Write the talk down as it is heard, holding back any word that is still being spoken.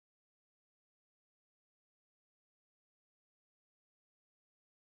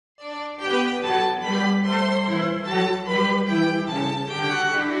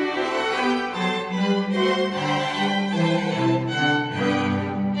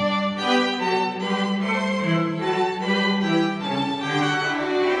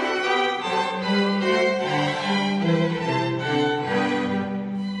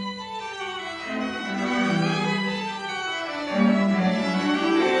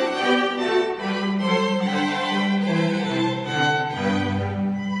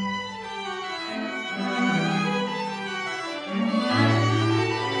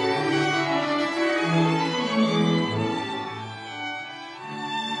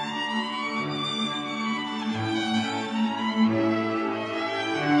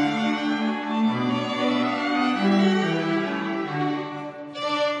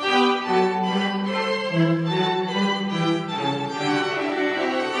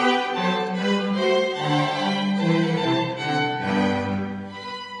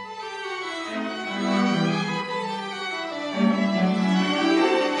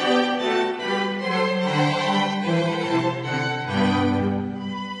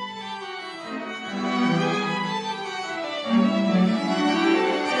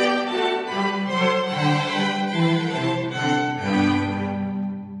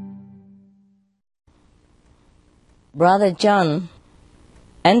Brother John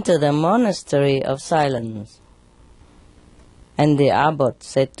entered the monastery of silence, and the abbot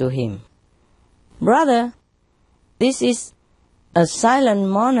said to him, "Brother, this is a silent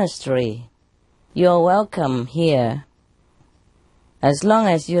monastery. You are welcome here as long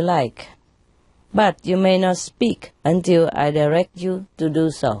as you like, but you may not speak until I direct you to do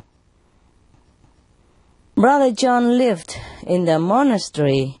so." Brother John lived in the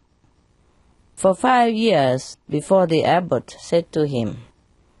monastery for 5 years before the abbot said to him,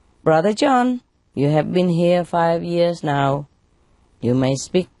 "Brother John, you have been here 5 years now. You may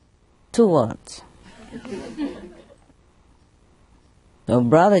speak 2 words." So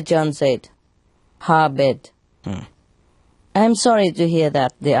Brother John said, "Ha bed." "I'm sorry to hear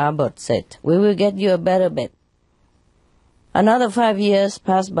that," the abbot said. "We will get you a better bed." Another 5 years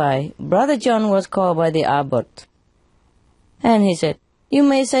passed by. Brother John was called by the abbot, and he said, "You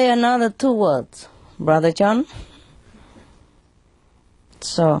may say another 2 words, Brother John."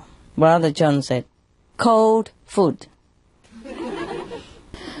 So Brother John said, "Cold food."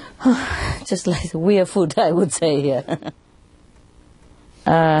 Just like weird food, I would say here.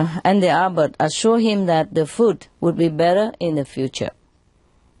 And the abbot assured him that the food would be better in the future.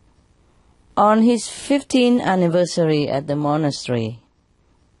 On his 15th anniversary at the monastery,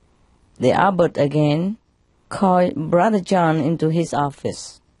 the abbot again called Brother John into his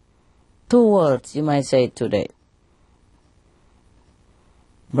office. 2 words you might say today.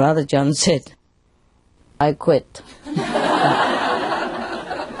 Brother John said, "I quit."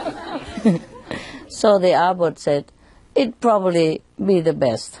 So the abbot said, "It'd probably be the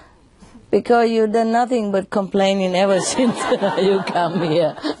best, because you've done nothing but complaining ever since you come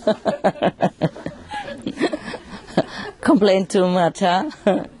here." Complain too much, huh?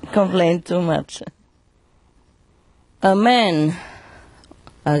 Complain too much. A man,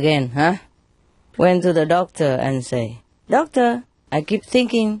 again, went to the doctor and say, "Doctor, I keep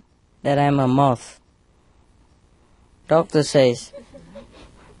thinking that I'm a moth." Doctor says,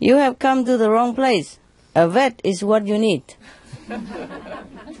 "You have come to the wrong place. A vet is what you need."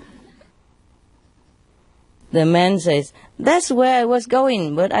 The man says, "That's where I was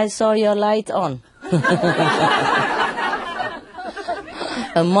going, but I saw your light on."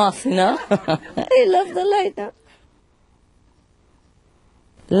 A moth, you know? I love the light. Huh?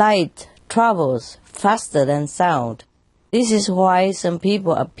 Light travels faster than sound. This is why some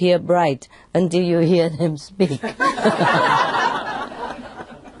people appear bright until you hear them speak.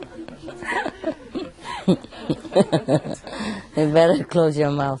 You better close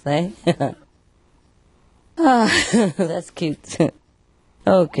your mouth, eh? That's cute.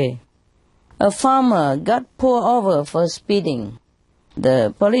 Okay. A farmer got pulled over for speeding.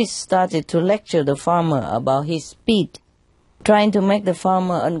 The police started to lecture the farmer about his speed, trying to make the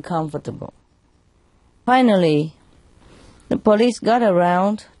farmer uncomfortable. Finally, the police got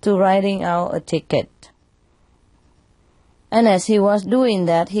around to writing out a ticket. And as he was doing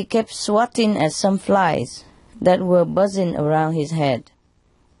that, he kept swatting at some flies that were buzzing around his head.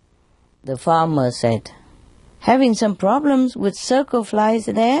 The farmer said, "Having some problems with circle flies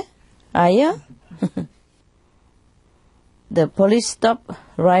there, are you?" The police stopped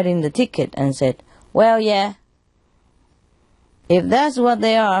writing the ticket and said, "Well, yeah. If that's what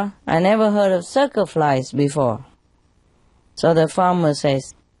they are, I never heard of circle flies before." So the farmer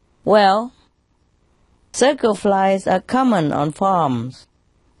says, "Well, circle flies are common on farms.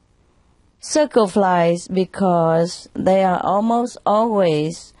 Circle flies because they are almost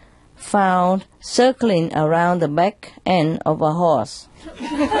always found circling around the back end of a horse."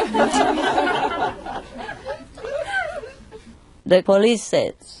 The police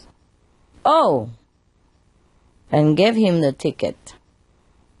says, "Oh," and gave him the ticket.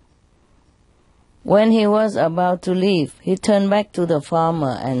 When he was about to leave, he turned back to the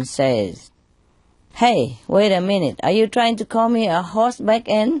farmer and says, "Hey, wait a minute, are you trying to call me a horse back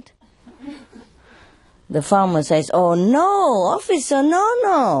end?" The farmer says, "Oh no, officer,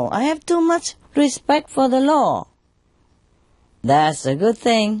 no, I have too much respect for the law." "That's a good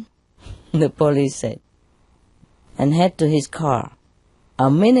thing," the police said, and head to his car. A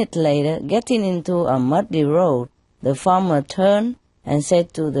minute later, getting into a muddy road, the farmer turned and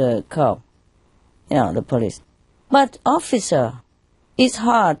said to the cop, the police, "But officer, it's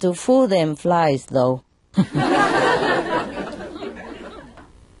hard to fool them flies though."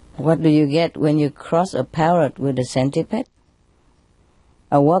 What do you get when you cross a parrot with a centipede?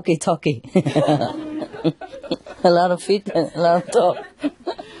 A walkie-talkie. A lot of feet and a lot of talk.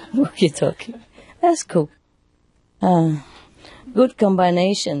 Walkie-talkie. That's cool. Good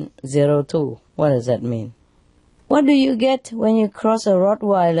combination, 02. What does that mean? What do you get when you cross a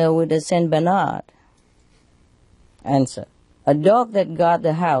Rottweiler with a Saint Bernard? Answer. A dog that guard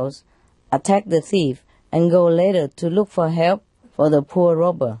the house attack the thief and go later to look for help for the poor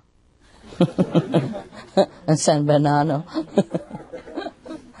robber. San Bernardo.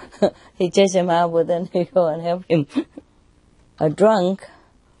 He chased him out, but then he go and help him. A drunk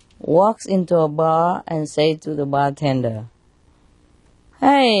walks into a bar and say to the bartender,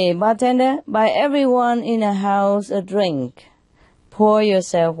 "Hey, bartender, buy everyone in a house a drink. Pour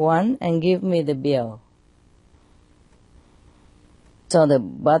yourself one and give me the bill." So the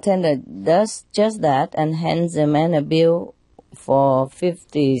bartender does just that and hands the man a bill for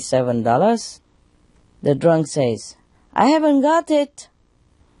 $57. The drunk says, "I haven't got it."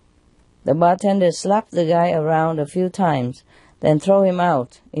 The bartender slaps the guy around a few times, then throw him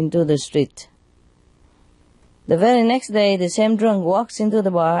out into the street. The very next day, the same drunk walks into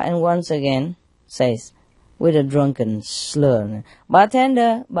the bar and once again says, with a drunken slur,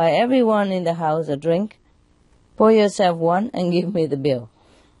 "Bartender, buy everyone in the house a drink. Pour yourself one and give me the bill."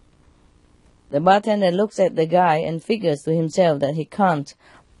 The bartender looks at the guy and figures to himself that he can't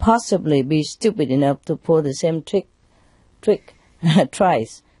possibly be stupid enough to pull the same trick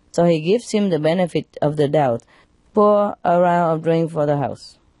twice. So he gives him the benefit of the doubt, pour a round of drink for the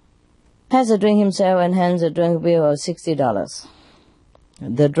house. Has a drink himself and hands a drink bill of $60.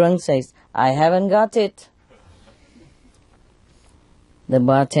 The drunk says, "I haven't got it." The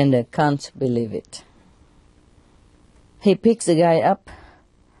bartender can't believe it. He picks the guy up,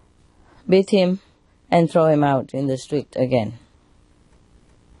 beat him, and throw him out in the street again.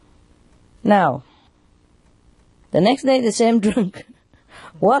 Now, the next day the same drunk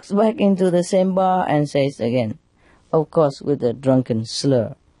walks back into the same bar and says again, of course with a drunken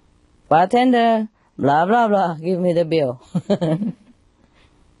slur, "Bartender, blah, blah, blah, give me the bill."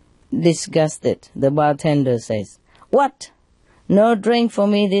 Disgusted, the bartender says, "What? No drink for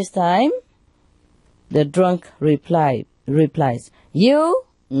me this time?" The drunk replies, "You?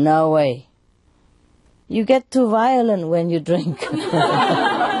 No way. You get too violent when you drink."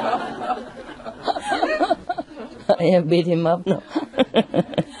 I beat him up now.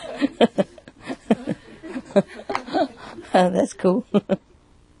 That's cool.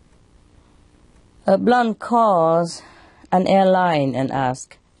 A blonde calls an airline and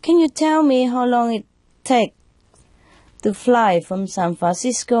asks, "Can you tell me how long it takes to fly from San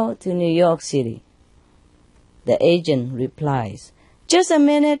Francisco to New York City?" The agent replies, "Just a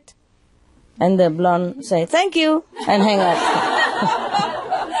minute." And the blonde says, "Thank you," and hang up.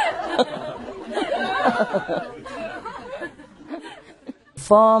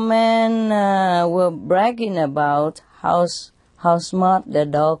 Four men were bragging about how smart their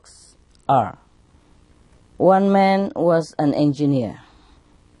dogs are. One man was an engineer.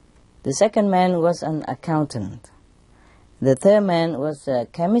 The second man was an accountant. The third man was a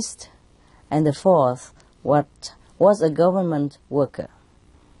chemist. And the fourth was a government worker.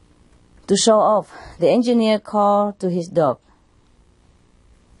 To show off, the engineer called to his dog,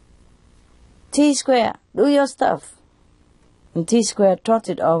 "T-Square, do your stuff." And T-Square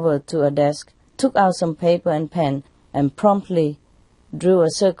trotted over to a desk, took out some paper and pen, and promptly drew a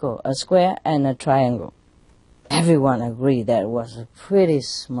circle, a square, and a triangle. Everyone agreed that it was pretty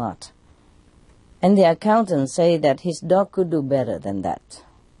smart. And the accountant said that his dog could do better than that.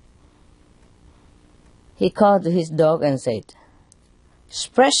 He called to his dog and said,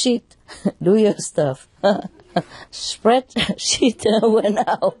 "Spreadsheet, do your stuff." Spreadsheet went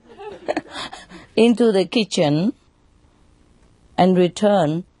out into the kitchen and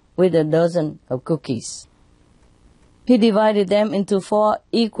returned with a dozen of cookies. He divided them into 4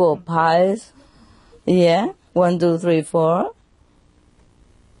 equal piles. 1, 2, 3, 4.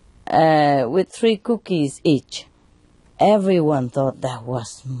 With 3 cookies each. Everyone thought that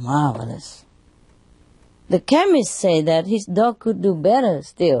was marvelous. The chemist said that his dog could do better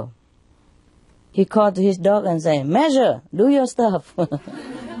still. He called to his dog and said, "Measure, do your stuff."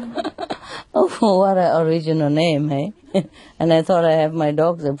 Oh, what an original name, eh? And I thought I have my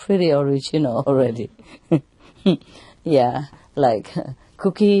dogs are pretty original already. Yeah, like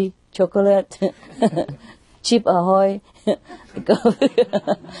cookie, chocolate, Chip Ahoy.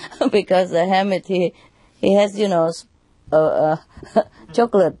 Because the Hammett, he has,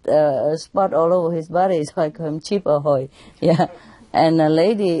 chocolate spot all over his body, so I call him Chip Ahoy. Yeah, and a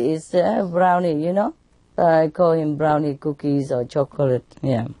lady is Brownie, I call him Brownie cookies or chocolate,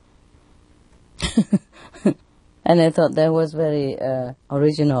 yeah. And I thought that was very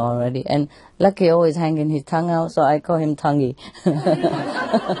original already. And Lucky always hanging his tongue out, so I call him Tonguey.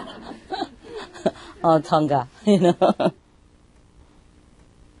 Or Tonga,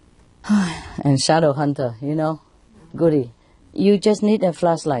 And Shadow Hunter, Goody, you just need a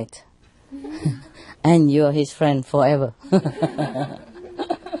flashlight. and you're his friend forever.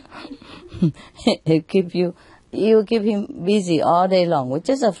 You keep him busy all day long with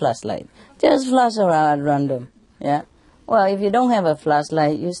just a flashlight. Just flash around at random. Yeah. Well, if you don't have a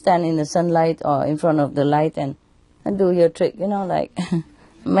flashlight, you stand in the sunlight or in front of the light and do your trick, like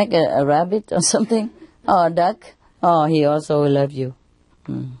make a rabbit or something, or a duck. Oh, he also will love you.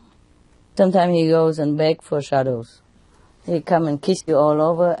 Sometimes he goes and beg for shadows. He come and kiss you all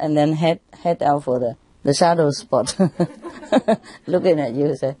over and then head out for the shadow spot. Looking at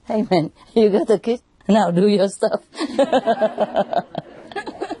you, say, "Hey man, you got a kiss? Now do your stuff."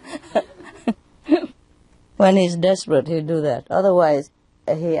 When he's desperate, he'll do that. Otherwise,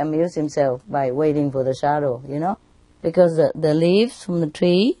 he amuses himself by waiting for the shadow, because the leaves from the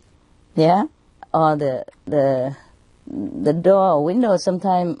tree, or the door or window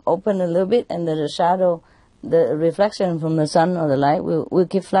sometimes open a little bit, and the shadow, the reflection from the sun or the light will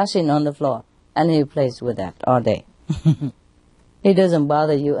keep flashing on the floor, and he plays with that all day. He doesn't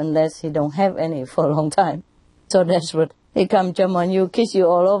bother you unless he don't have any for a long time. So desperate. He come jump on you, kiss you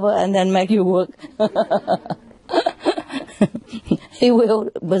all over, and then make you work. He will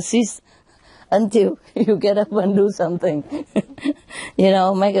persist until you get up and do something.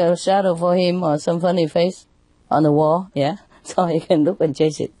 Make a shadow for him or some funny face on the wall, so he can look and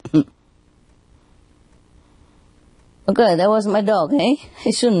chase it. Okay, that was my dog, eh?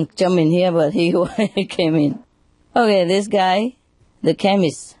 He shouldn't jump in here, but he came in. Okay, this guy, the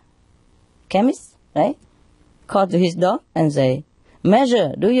chemist, right? Called to his dog and say,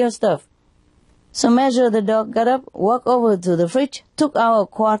 "Measure, do your stuff." So Measure, the dog, got up, walked over to the fridge, took out a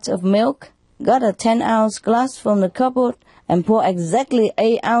quart of milk, got a 10-ounce glass from the cupboard, and poured exactly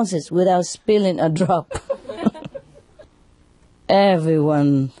 8 ounces without spilling a drop.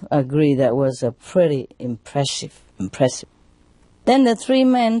 Everyone agreed that was a pretty impressive. Then the 3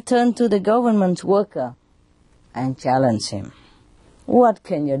 men turned to the government worker and challenged him. "What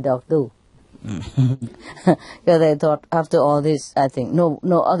can your dog do?" Because they thought, after all this, I think no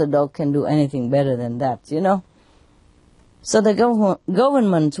other dog can do anything better than that, So the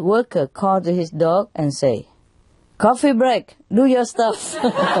government worker called to his dog and say, "Coffee break, do your stuff."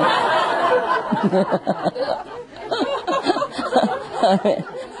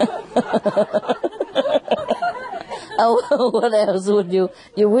 What else would you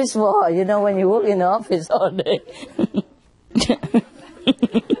wish for, when you work in the office all day?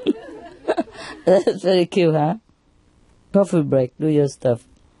 That's very cute, huh? Coffee break, do your stuff.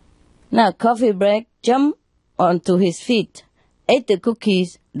 Now, coffee break, jump onto his feet, ate the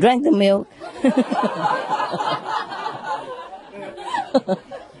cookies, drank the milk.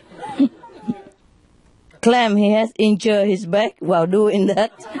 Claim he has injured his back while doing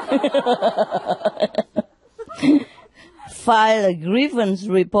that. File a grievance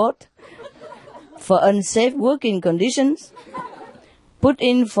report for unsafe working conditions, put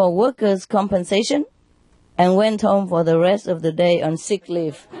in for workers' compensation, and went home for the rest of the day on sick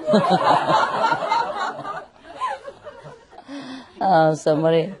leave. Oh,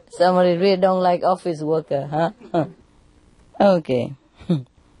 somebody really don't like office worker, huh? Okay.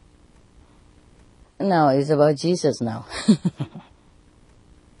 Now it's about Jesus now.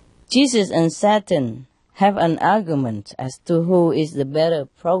 Jesus and Satan have an argument as to who is the better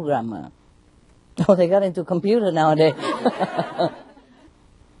programmer. Oh, they got into computer nowadays.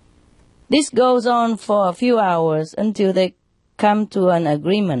 This goes on for a few hours until they come to an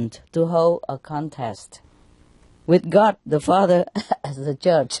agreement to hold a contest with God the Father as the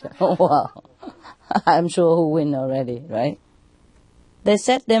judge. Wow. I'm sure who win already, right? They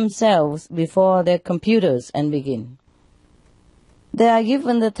set themselves before their computers and begin. They are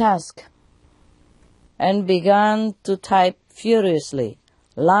given the task and began to type furiously,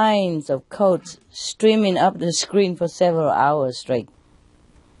 lines of code streaming up the screen for several hours straight.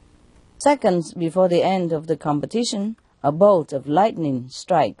 Seconds before the end of the competition, a bolt of lightning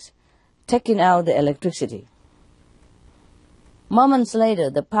strikes, taking out the electricity. Moments later,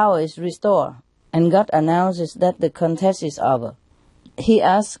 the power is restored, and God announces that the contest is over. He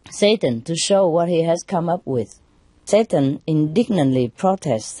asks Satan to show what he has come up with. Satan indignantly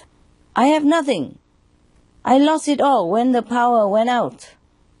protests, "I have nothing. I lost it all when the power went out."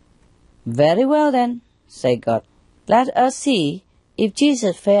 "Very well then," said God. "Let us see if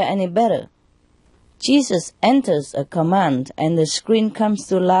Jesus fares any better." Jesus enters a command and the screen comes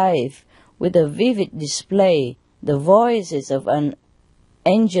to life with a vivid display, the voices of an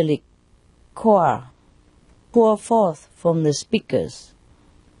angelic choir pour forth from the speakers.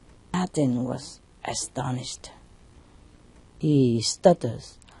 Satan was astonished. He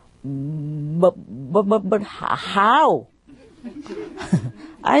stutters. But how?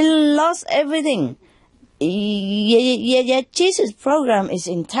 I lost everything. Yet Jesus' program is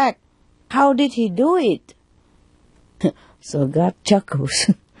intact. How did he do it? So God chuckles.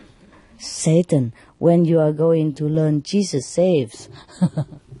 Satan, when you are going to learn Jesus saves?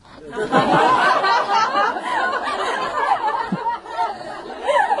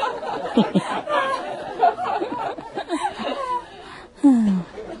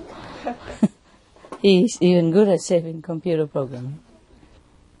 He's even good at saving computer programs.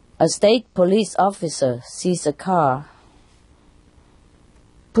 A state police officer sees a car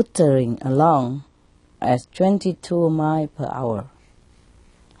puttering along at 22 miles per hour.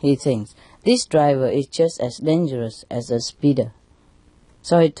 He thinks, this driver is just as dangerous as a speeder.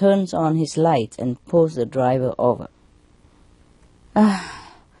 So he turns on his lights and pulls the driver over.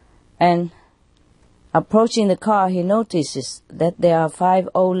 And approaching the car, he notices that there are 5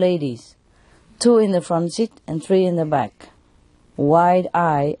 old ladies, 2 in the front seat and 3 in the back,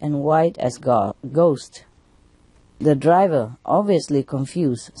 wide-eyed and white as ghost. The driver, obviously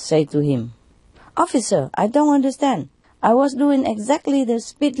confused, said to him, "Officer, I don't understand. I was doing exactly the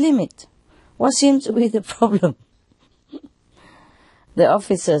speed limit. What seems to be the problem?" The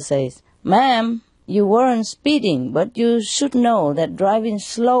officer says, "Ma'am, you weren't speeding, but you should know that driving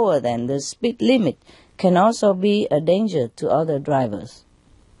slower than the speed limit can also be a danger to other drivers."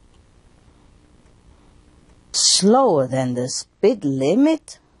 Slower than the speed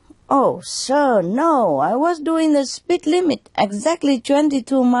limit? Oh, sir, no, I was doing the speed limit, exactly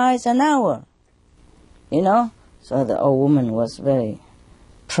 22 miles an hour. You know? So the old woman was very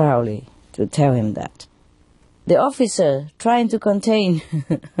proudly to tell him that. The officer, trying to contain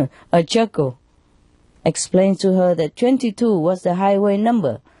a chuckle, explained to her that 22 was the highway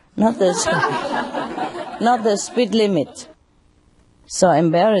number, not the speed limit. So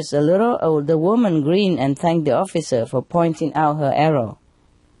embarrassed a little, the woman grinned and thanked the officer for pointing out her error.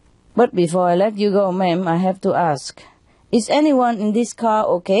 "But before I let you go, ma'am, I have to ask, is anyone in this car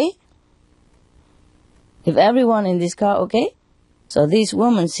okay?" "Is everyone in this car okay?" So these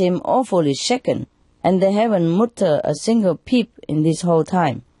women seem awfully shaken, and they haven't muttered a single peep in this whole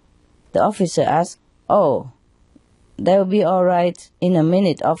time. The officer asked, "Oh, they'll be all right in a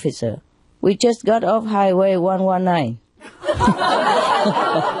minute, officer. We just got off Highway 119.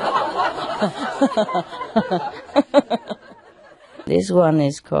 This one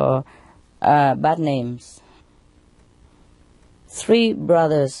is called Bad Names. 3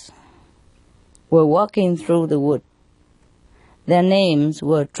 brothers were walking through the wood. Their names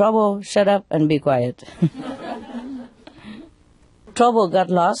were Trouble, Shut Up, and Be Quiet. Trouble got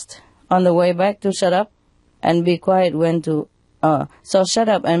lost on the way back to Shut Up, and Be Quiet went to... So Shut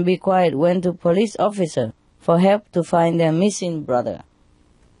Up and Be Quiet went to police officer for help to find their missing brother.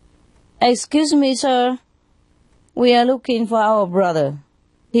 "Excuse me, sir. We are looking for our brother.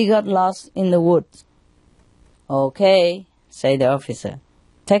 He got lost in the woods." "Okay," said the officer,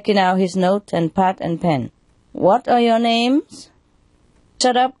 taking out his note and pad and pen. "What are your names?"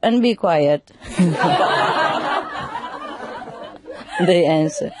 "Shut up and be quiet." They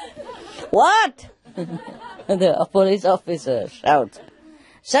answer. "What?" The police officer shouts.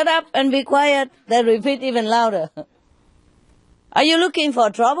 "Shut up and be quiet." They repeat even louder. "Are you looking for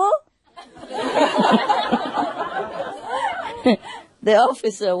trouble?" The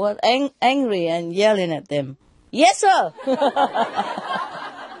officer was angry and yelling at them. "Yes, sir."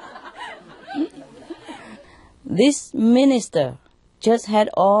 This minister just had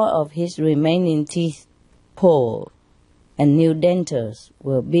all of his remaining teeth pulled, and new dentures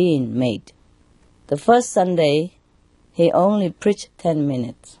were being made. The first Sunday, he only preached 10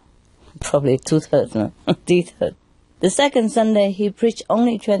 minutes. Probably 2/3, no? 3/3. The second Sunday, he preached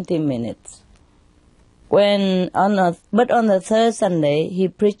only 20 minutes. But on the third Sunday, he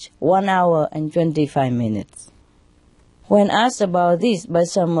preached 1 hour and 25 minutes. When asked about this by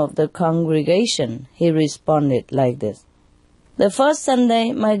some of the congregation, he responded like this. "The first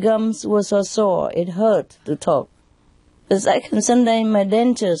Sunday, my gums were so sore it hurt to talk. The second Sunday, my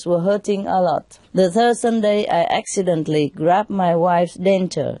dentures were hurting a lot. The third Sunday, I accidentally grabbed my wife's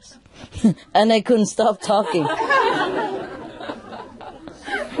dentures, and I couldn't stop talking."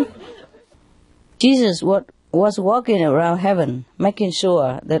 Jesus was walking around heaven, making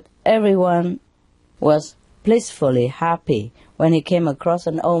sure that everyone was blissfully happy when he came across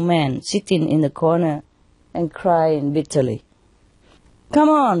an old man sitting in the corner and crying bitterly. "Come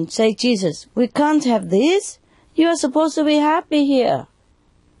on," said Jesus, "we can't have this. You are supposed to be happy here."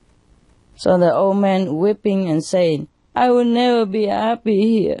 So the old man weeping and saying, "I will never be happy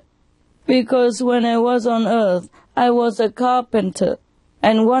here, because when I was on earth, I was a carpenter,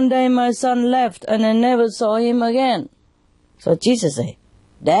 and one day my son left and I never saw him again." So Jesus said,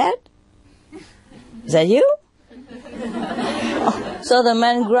 "Dad, Is that you? So the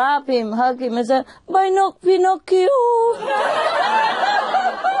man grabbed him, hugged him and said, Pinocchio!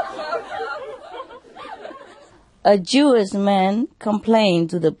 A Jewish man complained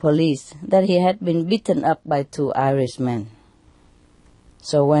to the police that he had been beaten up by 2 Irishmen.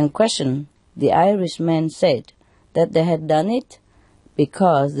 So when questioned, the Irishman said that they had done it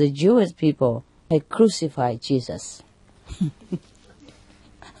because the Jewish people had crucified Jesus.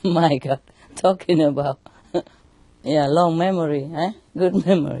 My God, talking about, long memory, good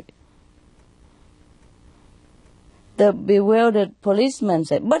memory. The bewildered policeman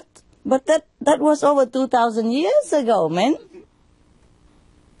said, but that was over 2,000 years ago, man.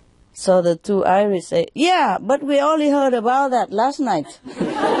 So the 2 Irish say, yeah, but we only heard about that last night.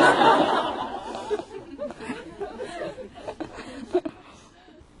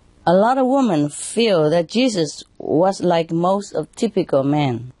 A lot of women feel that Jesus was like most of typical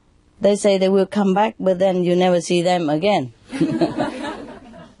men. They say they will come back, but then you never see them again.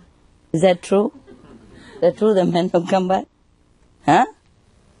 Is that true? Is that true, the men don't come back? Huh?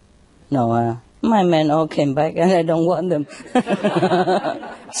 No, my men all came back and I don't want them.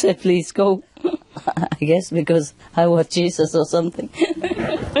 Say, please go. I guess because I was Jesus or something.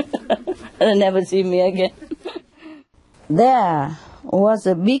 They'll never see me again. There was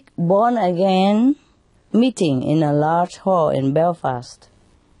a big born-again meeting in a large hall in Belfast.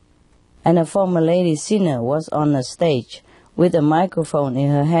 And a former lady sinner was on a stage with a microphone in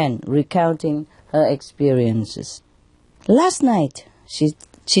her hand recounting her experiences. Last night,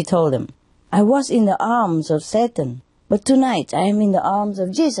 she told them, I was in the arms of Satan, but tonight I am in the arms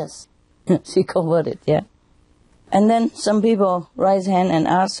of Jesus. She converted, yeah. And then some people raise hand and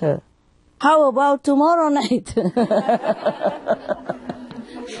ask her, how about tomorrow night?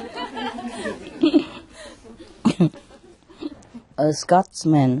 A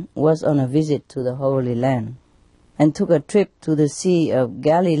Scotsman was on a visit to the Holy Land and took a trip to the Sea of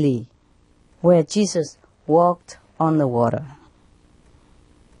Galilee, where Jesus walked on the water.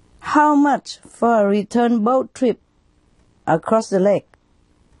 How much for a return boat trip across the lake?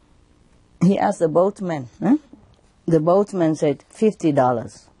 He asked the boatman. The boatman said,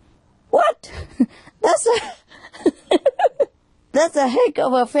 $50. What? That's a heck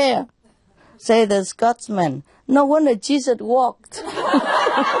of a fare, say the Scotsman. No wonder Jesus walked.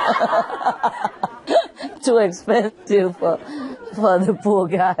 Too expensive for the poor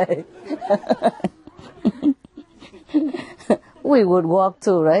guy. We would walk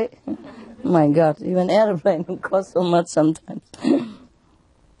too, right? My God, even airplane would cost so much sometimes.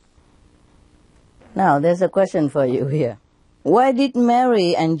 Now, there's a question for you here. Why did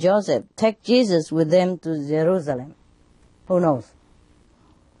Mary and Joseph take Jesus with them to Jerusalem? Who knows?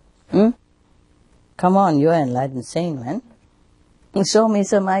 Come on, you're an enlightened saint, man. Show me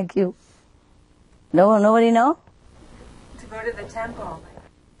some IQ. Nobody know? To go to the temple.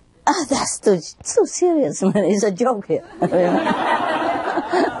 That's too serious, man. It's a joke here.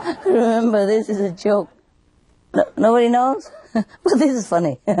 Remember, this is a joke. Nobody knows? But this is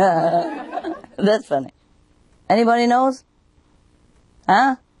funny. That's funny. Anybody knows?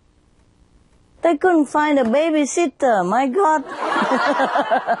 Huh? They couldn't find a babysitter. My God.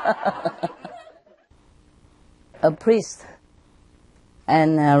 A priest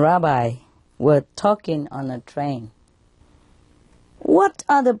and a rabbi were talking on a train. What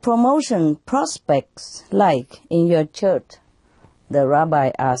are the promotion prospects like in your church? The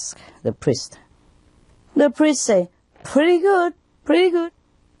rabbi asked the priest. The priest said, pretty good, pretty good.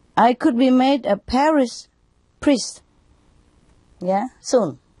 I could be made a parish priest. Yeah,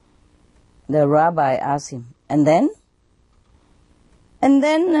 soon. The rabbi asked him, and then? And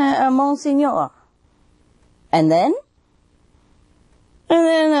then a monsignor. And then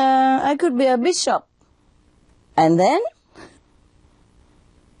I could be a bishop. And then?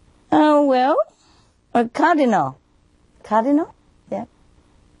 Well, a cardinal. Cardinal? Yeah.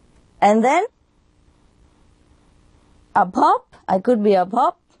 And then? A pope? I could be a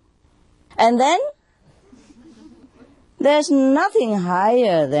pope. And then? There's nothing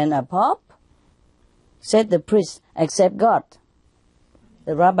higher than a pope, said the priest, except God.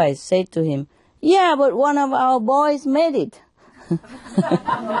 The rabbi said to him, yeah, but one of our boys made it.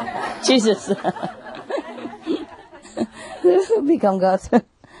 Jesus. Become God.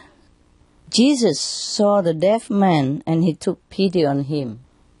 Jesus saw the deaf man and he took pity on him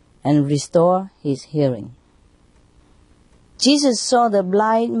and restored his hearing. Jesus saw the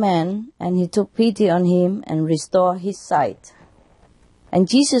blind man and he took pity on him and restored his sight. And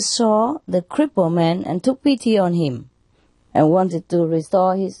Jesus saw the crippled man and took pity on him and wanted to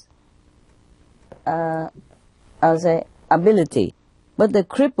restore his ability. But the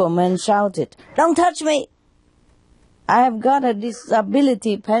crippled man shouted, "Don't touch me! I have got a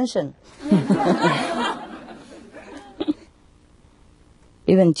disability pension."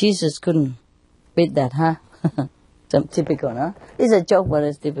 Even Jesus couldn't beat that, huh? Some typical, huh? It's a joke, but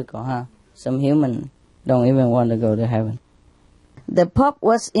it's typical, huh? Some human don't even want to go to heaven. The Pope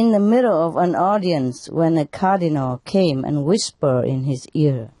was in the middle of an audience when a cardinal came and whispered in his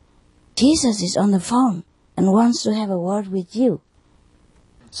ear, "Jesus is on the phone and wants to have a word with you."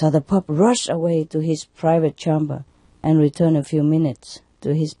 So the Pope rushed away to his private chamber and returned a few minutes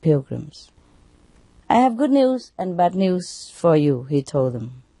to his pilgrims. "I have good news and bad news for you," he told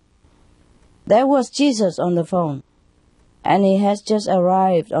them. There was Jesus on the phone, and he has just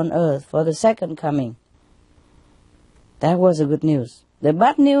arrived on earth for the second coming. That was the good news. The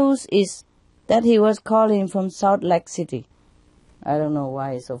bad news is that he was calling from Salt Lake City. I don't know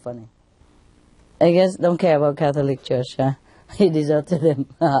why it's so funny. I guess don't care about Catholic Church, huh? He deserted them.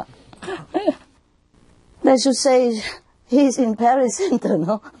 They should say he's in Paris Center,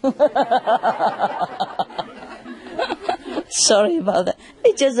 no? Sorry about that.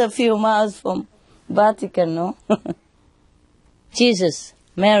 It's just a few miles from Vatican, no? Jesus,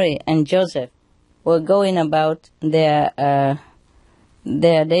 Mary, and Joseph were going about their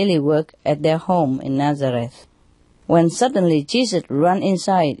daily work at their home in Nazareth, when suddenly Jesus ran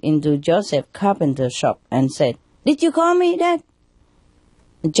inside into Joseph's carpenter's shop and said, "Did you call me, Dad?"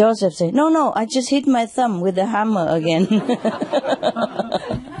 Joseph said, No, I just hit my thumb with the hammer again."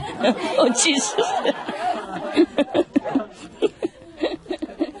 Oh, Jesus.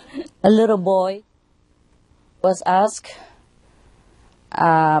 A little boy was asked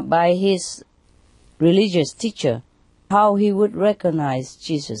by his religious teacher how he would recognize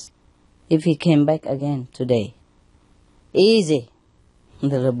Jesus if he came back again today. "Easy," the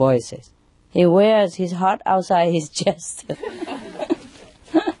little boy says. "He wears his heart outside his chest."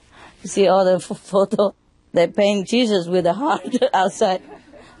 You see all the photo, they paint Jesus with a heart outside.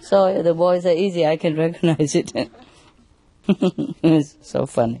 So the boy said, "Easy, I can recognize it." It's so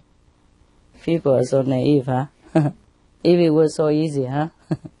funny. People are so naive, huh? If it was so easy, huh?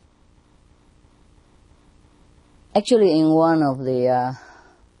 Actually, in one of the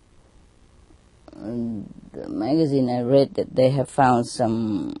magazine I read that they have found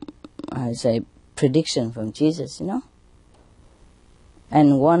some, prediction from Jesus, you know?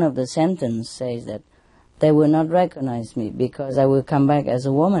 And one of the sentence says that they will not recognize me because I will come back as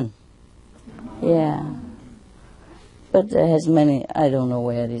a woman. Yeah. But there has many, I don't know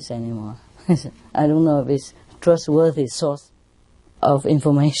where it is anymore. I don't know if it's trustworthy source of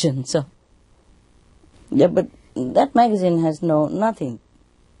information. So, yeah, but that magazine has no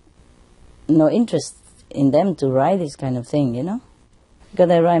interest in them to write this kind of thing, you know? Because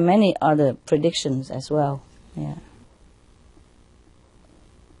they write many other predictions as well. Yeah.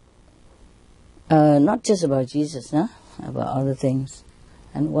 Not just about Jesus, no? About other things.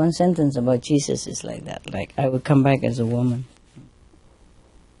 And one sentence about Jesus is like that, like, I will come back as a woman.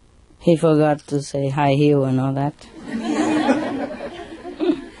 He forgot to say high heel and all that.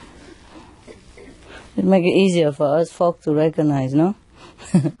 It make it easier for us folk to recognize, no?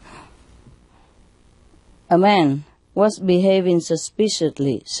 A man was behaving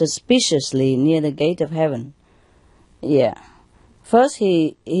suspiciously near the gate of heaven. Yeah. First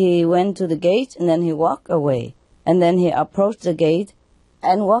he went to the gate and then he walked away. And then he approached the gate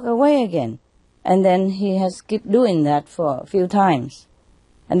and walked away again. And then he has kept doing that for a few times.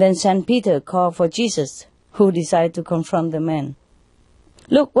 And then St. Peter called for Jesus, who decided to confront the man.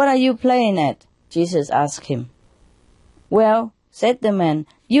 "Look, what are you playing at?" Jesus asked him. "Well," said the man,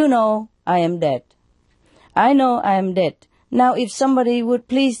 "you know I am dead." "I know I am dead. Now if somebody would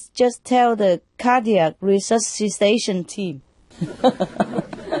please just tell the cardiac resuscitation team."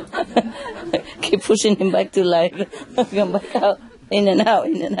 Keep pushing him back to life. Come back out, in and out,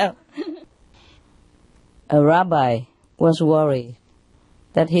 in and out. A rabbi was worried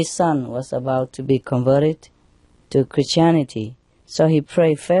that his son was about to be converted to Christianity, so he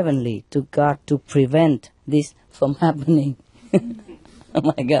prayed fervently to God to prevent this from happening. Oh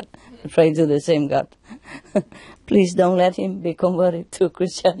my God, pray to the same God. Please don't let him be converted to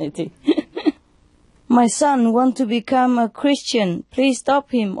Christianity. My son wants to become a Christian. Please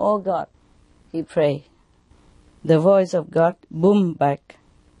stop him, oh God. He prayed. The voice of God boomed back.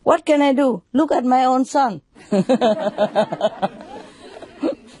 What can I do? Look at my own son.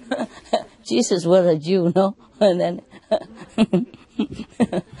 Jesus was a Jew, no? And then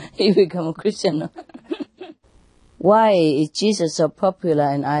he became a Christian. No? Why is Jesus so popular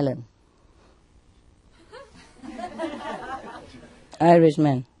in Ireland?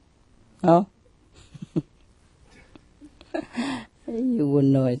 Irishman. No? You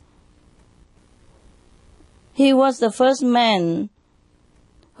wouldn't know it. He was the first man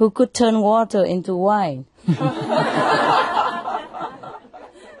who could turn water into wine.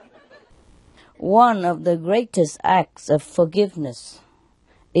 One of the greatest acts of forgiveness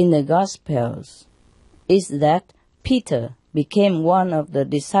in the Gospels is that Peter became one of the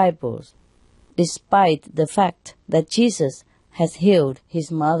disciples, despite the fact that Jesus has healed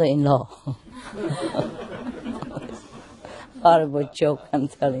his mother-in-law. Horrible joke, I'm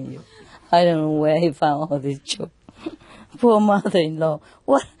telling you. I don't know where he found all this joke. Poor mother-in-law.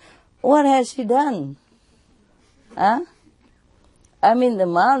 What has she done? Huh? I mean, the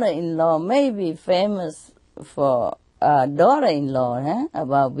mother-in-law may be famous for daughter-in-law,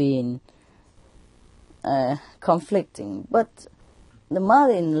 about being conflicting, but the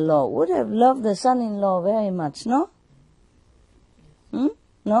mother-in-law would have loved the son-in-law very much, no?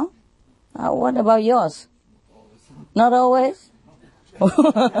 No? What about yours? Not always?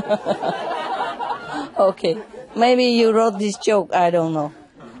 Okay, maybe you wrote this joke, I don't know.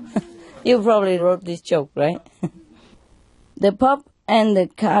 You probably wrote this joke, right? The Pope and the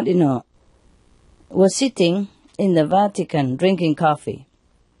Cardinal were sitting in the Vatican drinking coffee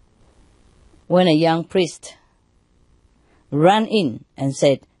when a young priest ran in and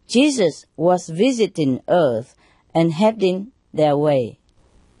said, Jesus was visiting Earth and heading their way.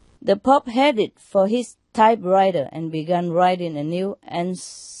 The Pope headed for his typewriter and began writing a new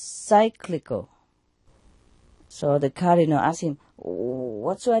encyclical. So the Cardinal asked him,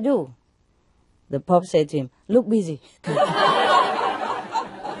 what should I do? The Pope said to him, look busy.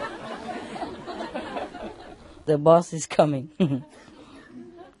 The boss is coming.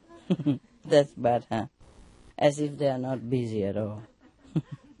 That's bad, huh? As if they are not busy at all.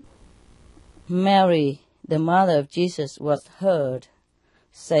 Mary, the mother of Jesus, was heard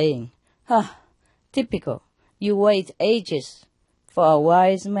saying, typical, you wait ages for a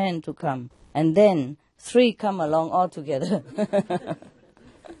wise man to come, and then 3 come along altogether.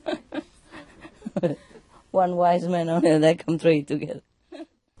 One wise man only, they come 3 together.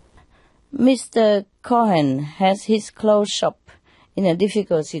 Mr. Cohen has his clothes shop in a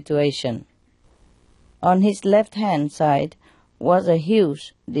difficult situation. On his left-hand side was a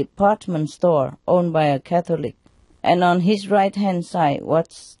huge department store owned by a Catholic, and on his right-hand side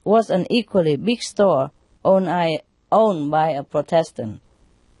was an equally big store owned by a Protestant.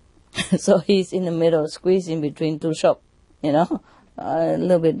 So he's in the middle, squeezed in between 2 shops, a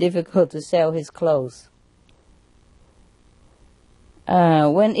little bit difficult to sell his clothes.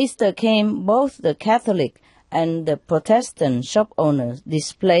 When Easter came, both the Catholic and the Protestant shop owners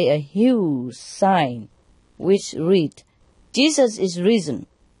display a huge sign which read, Jesus is risen.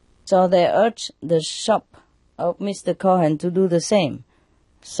 So they urged the shop of Mr. Cohen to do the same.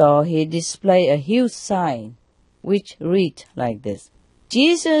 So he displayed a huge sign which read like this,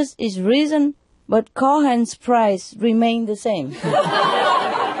 Jesus is risen, but Cohen's price remained the same.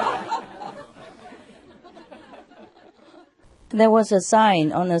 There was a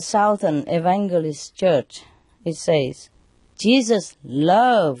sign on a Southern Evangelist church. It says, Jesus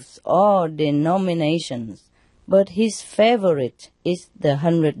loves all denominations, but his favorite is the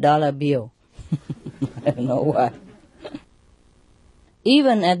 $100 bill. I don't know why.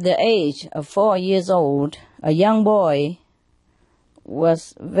 Even at the age of 4 years old, a young boy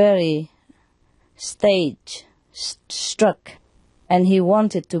was very stage struck, and he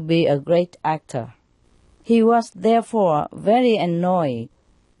wanted to be a great actor. He was therefore very annoyed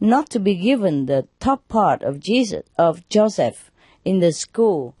not to be given the top part of Joseph in the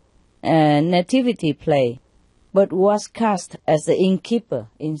school nativity play, but was cast as the innkeeper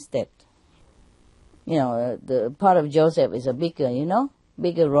instead. The part of Joseph is a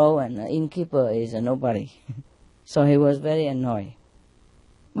bigger role, and the innkeeper is a nobody. So he was very annoyed.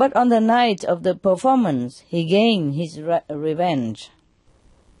 But on the night of the performance, he gained his revenge.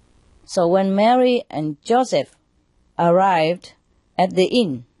 So when Mary and Joseph arrived at the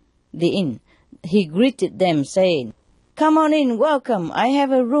inn, he greeted them saying, come on in, welcome, I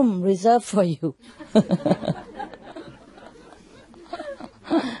have a room reserved for you.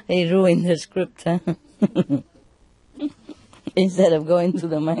 He ruined the script, huh? Instead of going to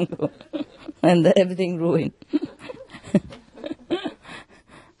the mango, and everything ruined.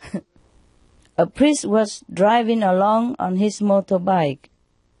 A priest was driving along on his motorbike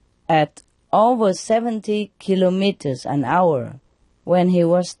at over 70 kilometers an hour when he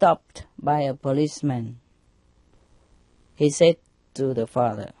was stopped by a policeman. He said to the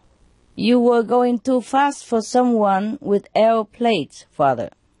father, you were going too fast for someone with L plates, father.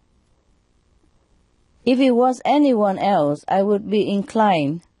 If it was anyone else, I would be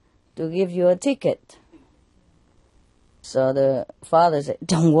inclined to give you a ticket. So the father said,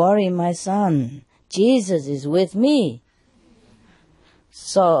 "Don't worry, my son. Jesus is with me."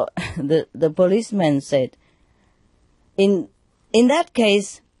 So the policeman said, In that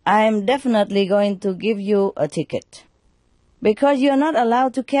case, I am definitely going to give you a ticket. Because you're not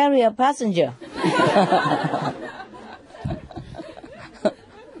allowed to carry a passenger.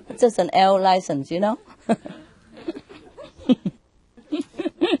 It's just an L license, you know.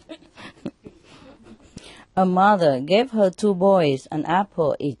 A mother gave her 2 boys an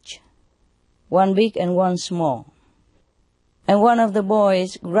apple each, one big and one small. And one of the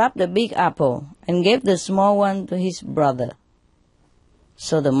boys grabbed the big apple and gave the small one to his brother.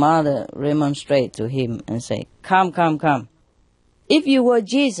 So the mother remonstrated to him and said, Come. If you were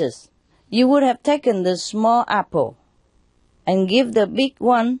Jesus, you would have taken the small apple and give the big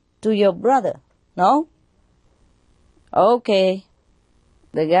one to your brother, no? Okay.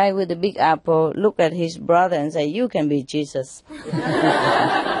 The guy with the big apple looked at his brother and said, You can be Jesus.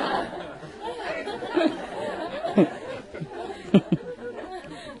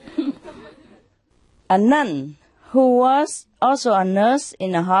 A nun who was also a nurse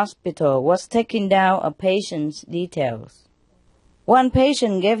in a hospital was taking down a patient's details. One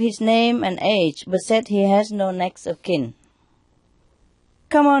patient gave his name and age but said he has no next of kin.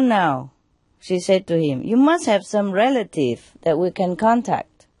 Come on now, she said to him. You must have some relative that we can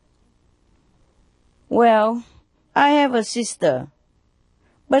contact. Well, I have a sister,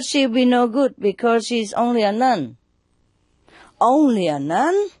 but she'll be no good because she's only a nun. Only a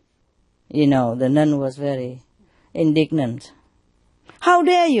nun? You know, the nun was very indignant. How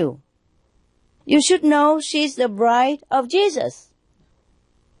dare you? You should know she's the bride of Jesus.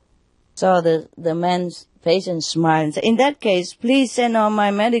 So the man's patient smiled and said, In that case, please send all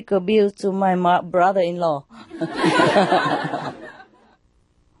my medical bills to my brother-in-law.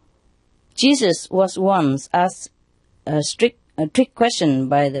 Jesus was once asked a trick question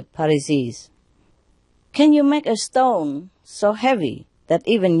by the Pharisees. Can you make a stone so heavy that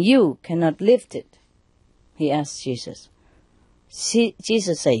even you cannot lift it? He asked Jesus.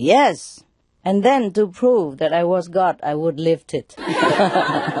 Jesus said, Yes. And then to prove that I was God, I would lift it.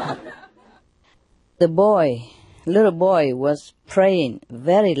 The little boy was praying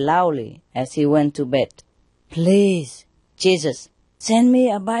very loudly as he went to bed. Please, Jesus, send me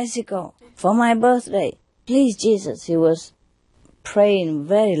a bicycle for my birthday. Please, Jesus. He was praying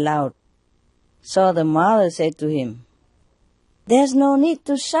very loud. So the mother said to him, There's no need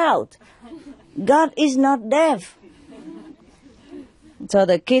to shout. God is not deaf. So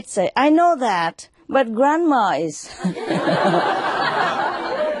the kid said, I know that, but Grandma is.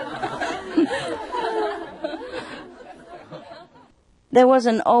 There was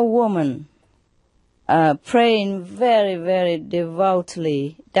an old woman praying very, very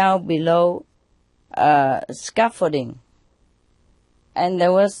devoutly down below scaffolding. And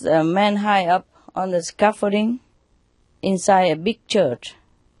there was a man high up on the scaffolding inside a big church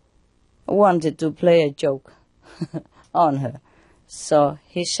wanted to play a joke on her. So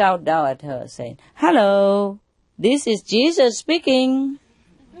he shouted down at her saying, Hello, this is Jesus speaking.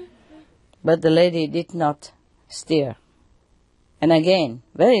 But the lady did not stir. And again,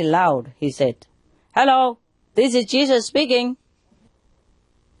 very loud, he said, Hello, this is Jesus speaking.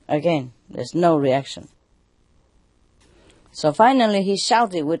 Again, there's no reaction. So finally he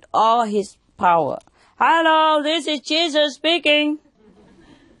shouted with all his power, Hello, this is Jesus speaking.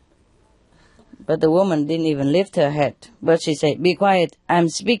 But the woman didn't even lift her head. But she said, Be quiet, I'm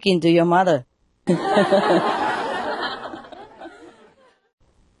speaking to your mother.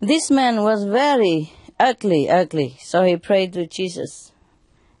 This man was very ugly. So he prayed to Jesus.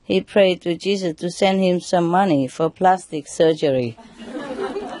 He prayed to Jesus to send him some money for plastic surgery.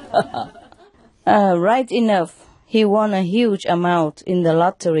 Right enough, he won a huge amount in the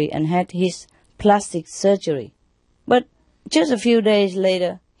lottery and had his plastic surgery. But just a few days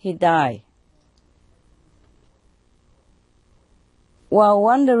later, he died. While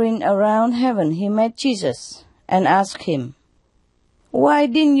wandering around heaven, he met Jesus and asked him, Why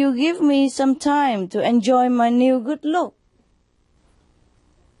didn't you give me some time to enjoy my new good look?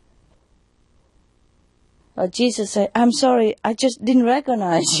 Jesus said, I'm sorry, I just didn't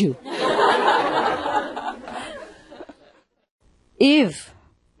recognize you. If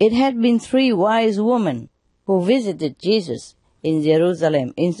it had been 3 wise women who visited Jesus in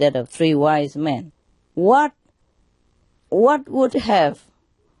Jerusalem instead of 3 wise men, what would have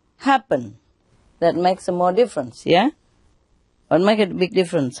happened that makes a more difference, yeah? Or make a big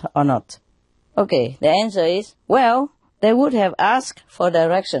difference or not? Okay, the answer is, well, they would have asked for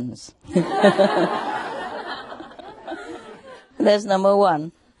directions. That's number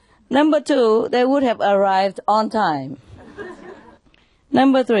 1. Number 2, they would have arrived on time.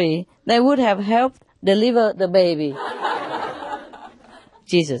 Number 3, they would have helped deliver the baby.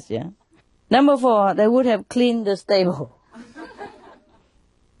 Jesus, yeah. Number 4, they would have cleaned the stable.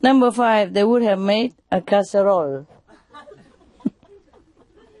 Number 5, they would have made a casserole.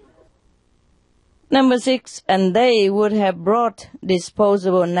 Number 6, and they would have brought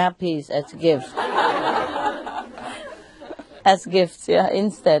disposable nappies as gifts. As gifts, yeah,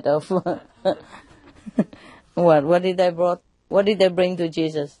 instead of what? What did they brought? What did they bring to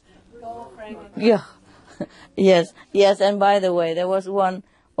Jesus? Yeah, yes. And by the way, there was one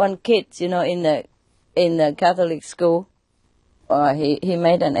kid, in the Catholic school. He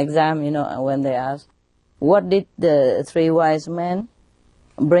made an exam, when they asked, what did the 3 wise men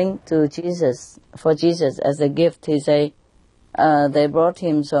bring to Jesus, for Jesus as a gift? He said, they brought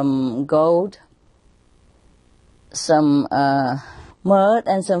him some gold, some myrrh,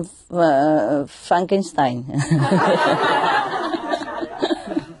 and some Frankenstein.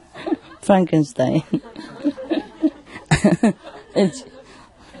 Frankenstein.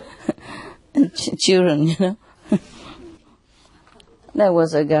 and children, There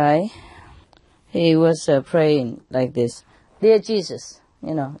was a guy, he was praying like this. Dear Jesus,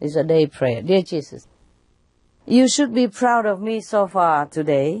 it's a day prayer. Dear Jesus, you should be proud of me so far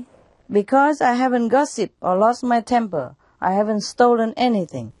today, because I haven't gossiped or lost my temper. I haven't stolen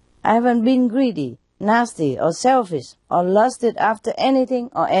anything. I haven't been greedy, nasty, or selfish, or lusted after anything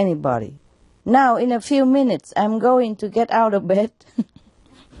or anybody. Now, in a few minutes, I'm going to get out of bed.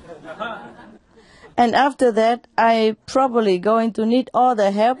 And after that, I'm probably going to need all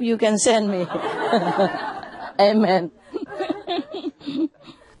the help you can send me. Amen.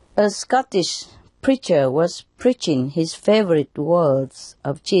 A Scottish preacher was preaching his favorite words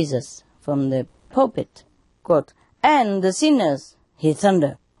of Jesus from the pulpit. Quote, and the sinners, he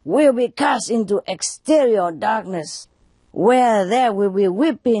thundered, will be cast into exterior darkness, where there will be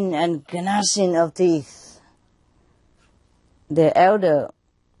weeping and gnashing of teeth.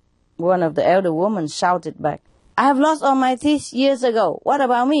 One of the elder women shouted back, I have lost all my teeth years ago. What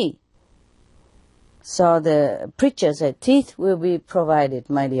about me? So the preacher said, teeth will be provided,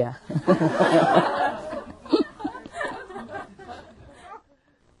 my dear.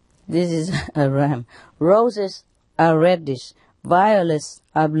 This is a rhyme. Roses are reddish, violets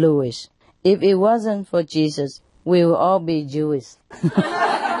are bluish. If it wasn't for Jesus, we will all be Jewish.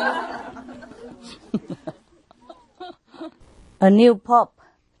 A new pope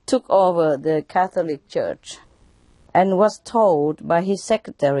took over the Catholic Church and was told by his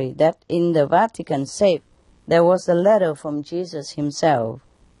secretary that in the Vatican safe there was a letter from Jesus himself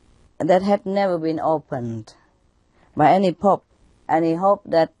that had never been opened by any pope, and he hoped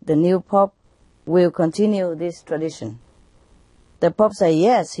that the new pope will continue this tradition. The pope said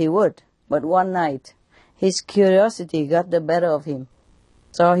yes, he would, but one night his curiosity got the better of him.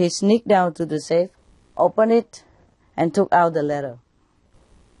 So he sneaked down to the safe, opened it, and took out the letter.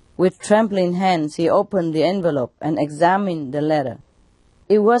 With trembling hands, he opened the envelope and examined the letter.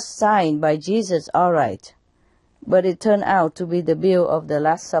 It was signed by Jesus, all right, but it turned out to be the bill of the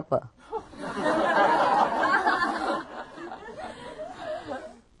Last Supper.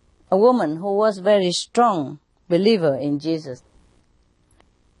 A woman who was very strong believer in Jesus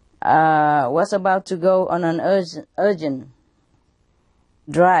was about to go on an urgent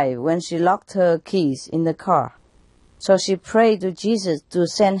drive when she locked her keys in the car. So she prayed to Jesus to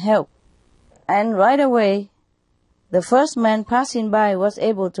send help. And right away, the first man passing by was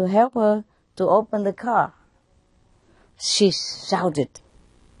able to help her to open the car. She shouted,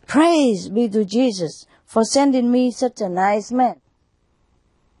 praise be to Jesus for sending me such a nice man.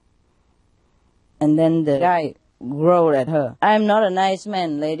 And then the guy growled at her, I'm not a nice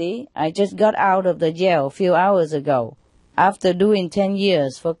man, lady. I just got out of the jail a few hours ago after doing 10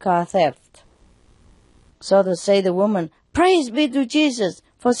 years for car theft. So to say the woman, praise be to Jesus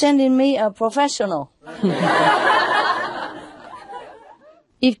for sending me a professional.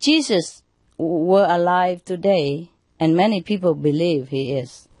 If Jesus were alive today, and many people believe he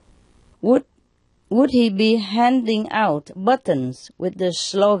is, would he be handing out buttons with the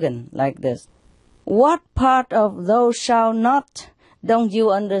slogan like this? What part of thou shalt not don't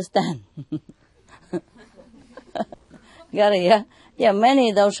you understand? Got it, yeah? Yeah,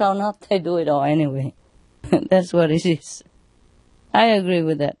 many thou shalt not, they do it all anyway. That's what it is. I agree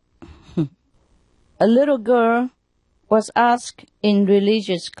with that. A little girl was asked in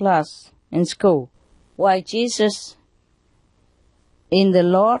religious class in school why Jesus in the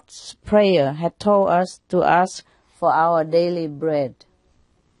Lord's Prayer had told us to ask for our daily bread.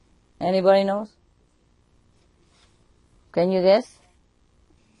 Anybody knows? Can you guess?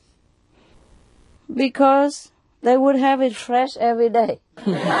 Because they would have it fresh every day.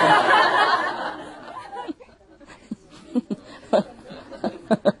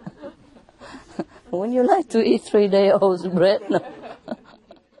 Wouldn't you like to eat 3-day-old bread? No.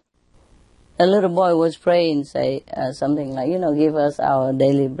 A little boy was praying, say something like, give us our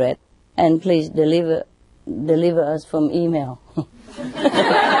daily bread, and please deliver us from email.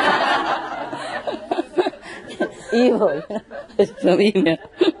 Evil, from email.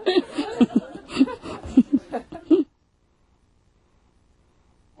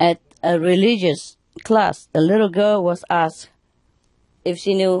 At a religious class, a little girl was asked if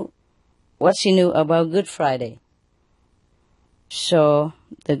she knew what she knew about Good Friday. So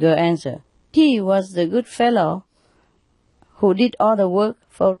the girl answered, he was the good fellow who did all the work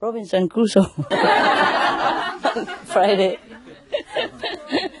for Robinson Crusoe. Friday.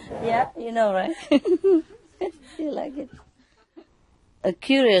 Yeah, you know, right? You like it? A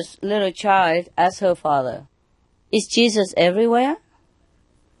curious little child asked her father, is Jesus everywhere?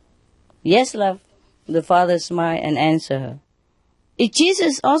 Yes, love. The father smiled and answered her. Is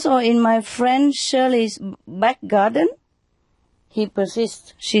Jesus also in my friend Shirley's back garden? She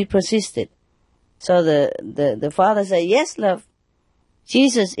persisted. So the father said, yes, love.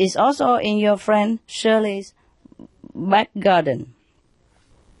 Jesus is also in your friend Shirley's back garden.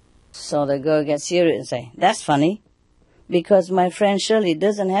 So the girl gets serious and say, that's funny, because my friend Shirley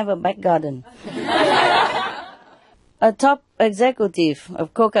doesn't have a back garden. A top executive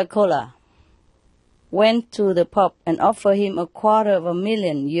of Coca-Cola went to the Pope and offered him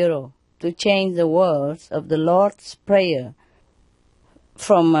 €250,000 to change the words of the Lord's Prayer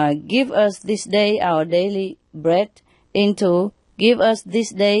from give us this day our daily bread into give us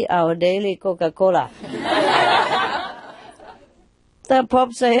this day our daily Coca-Cola. The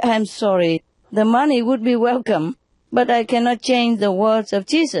Pope said, I'm sorry, the money would be welcome, but I cannot change the words of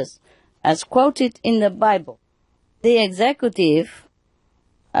Jesus as quoted in the Bible. The executive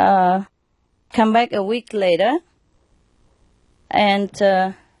come back a week later and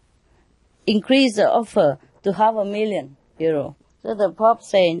increase the offer to €500,000. So the Pope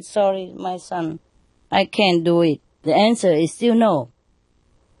saying, sorry, my son, I can't do it. The answer is still no.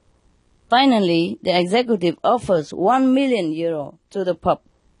 Finally, the executive offers €1 million to the Pope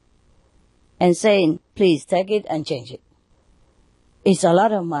and saying, please take it and change it. It's a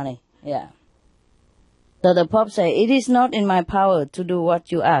lot of money, yeah. So the Pope said, it is not in my power to do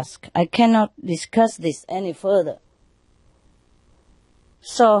what you ask. I cannot discuss this any further.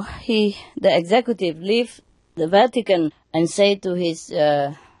 So the executive left the Vatican and said to his,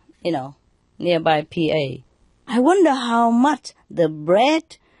 nearby PA, I wonder how much the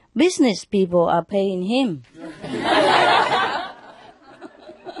bread business people are paying him.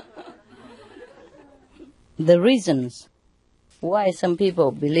 The reasons why some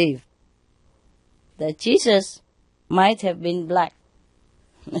people believe that Jesus might have been black.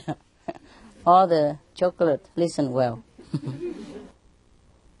 Or the chocolate, listen well.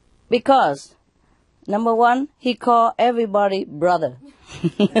 Because, number one, he called everybody brother.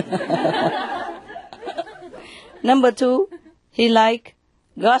 Number two, he liked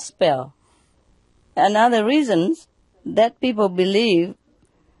gospel. Another reason that people believe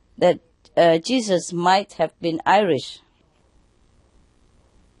that Jesus might have been Irish.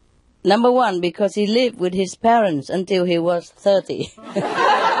 Number one, because he lived with his parents until he was 30.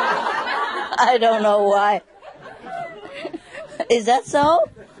 I don't know why. Is that so?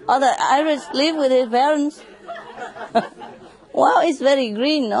 Or the Irish live with his parents? Wow, it's very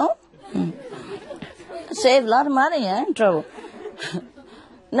green, no? Save a lot of money, in trouble.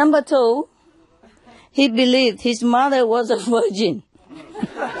 Number two, he believed his mother was a virgin.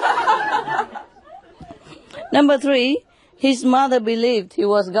 Number three, his mother believed he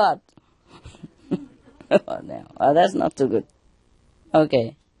was God. Oh, that's not too good.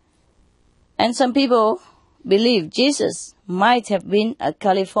 Okay. And some people believe Jesus might have been a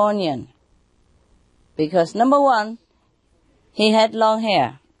Californian. Because number one, he had long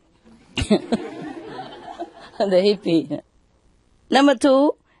hair. The hippie. Number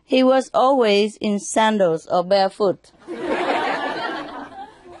two, he was always in sandals or barefoot.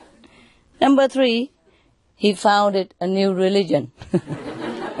 Number three, he founded a new religion.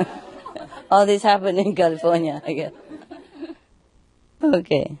 All this happened in California, I guess.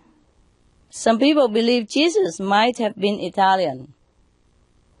 Okay. Some people believe Jesus might have been Italian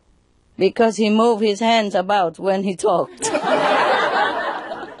because he moved his hands about when he talked.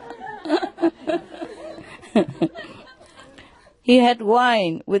 He had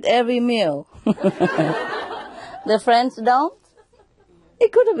wine with every meal. The French don't.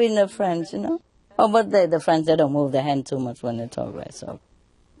 It could have been the French, Oh, but the French, they don't move their hand too much when they talk, right? So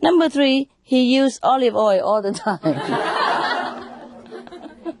Number 3, he used olive oil all the time.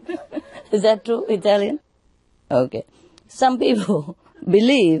 Is that true, Italian? Okay. Some people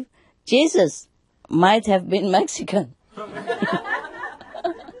believe Jesus might have been Mexican.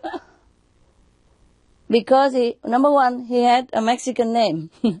 Because number 1, he had a Mexican name.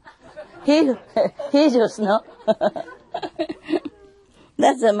 he just know.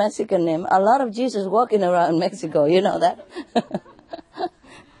 That's a Mexican name. A lot of Jesus walking around Mexico, you know that?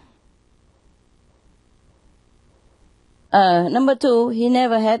 Number 2, he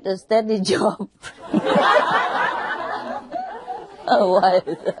never had a steady job. Oh, why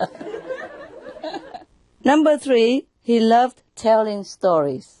is that? Number 3, he loved telling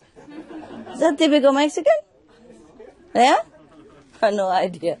stories. Is that typical Mexican? Yeah? No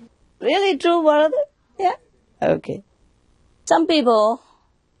idea. Really true, brother? Yeah? Okay. Some people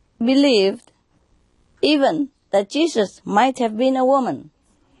believed even that Jesus might have been a woman.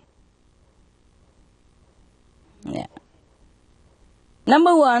 Yeah.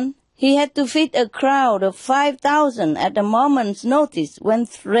 Number 1, he had to feed a crowd of 5,000 at a moment's notice when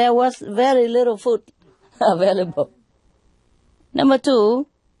there was very little food available. Number 2,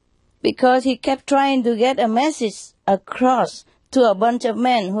 because he kept trying to get a message across to a bunch of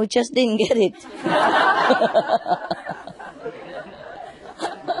men who just didn't get it.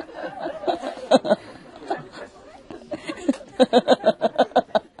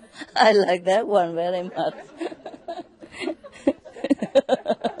 I like that one very much.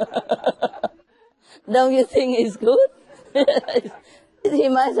 Don't you think it's good? He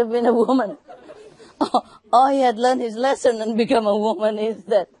might have been a woman. Or he had learned his lesson and become a woman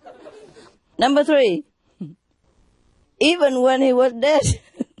instead. Number 3, even when he was dead,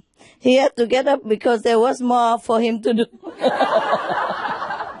 he had to get up because there was more for him to do.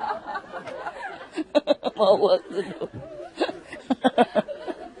 More work to do.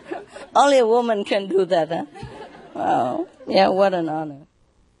 Only a woman can do that, huh? Wow. Yeah, what an honor.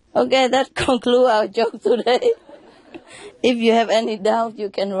 Okay, that concludes our joke today. If you have any doubt, you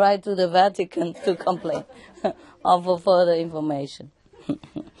can write to the Vatican to complain or for further information.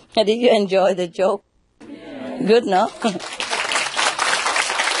 Did you enjoy the joke? Yeah. Good, no?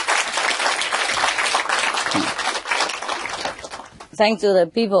 Thanks to the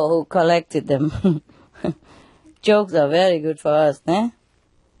people who collected them. Jokes are very good for us, eh?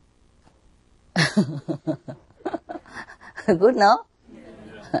 Good, no?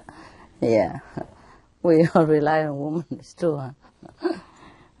 Yeah. We all rely on women, it's true, huh?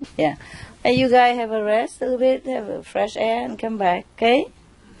 Yeah. Hey, you guys have a rest a little bit, have a fresh air and come back, okay?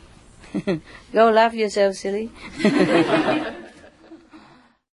 Go laugh yourself, silly.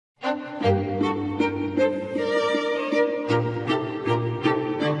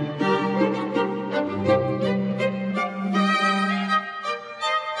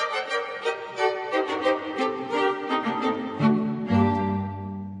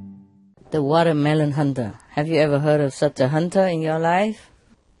 The watermelon hunter. Have you ever heard of such a hunter in your life?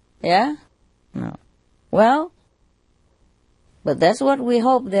 Yeah? No. Well, but that's what we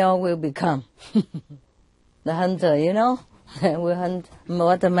hope they all will become. The hunter, you know? We hunt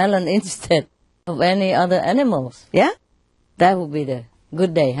watermelon instead of any other animals. Yeah? That would be the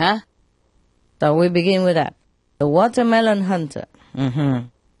good day, huh? So we begin with that. The watermelon hunter.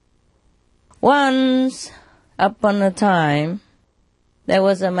 Once upon a time, there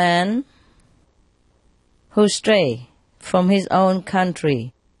was a man who strayed from his own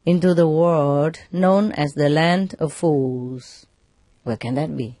country into the world known as the land of fools. Where can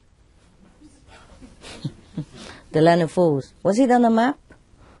that be? The land of fools. Was it on the map?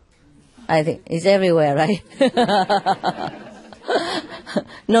 I think it's everywhere, right?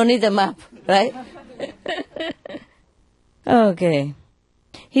 No need a map, right? Okay.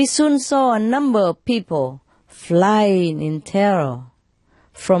 He soon saw a number of people flying in terror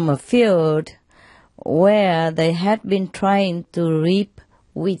from a field where they had been trying to reap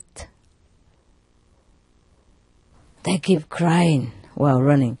wheat. They keep crying while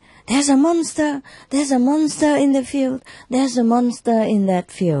running. There's a monster! There's a monster in the field! There's a monster in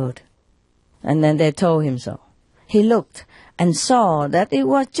that field! And then they told him so. He looked and saw that it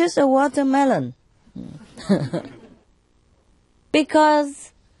was just a watermelon.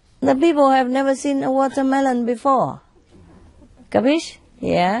 Because the people have never seen a watermelon before. Capish?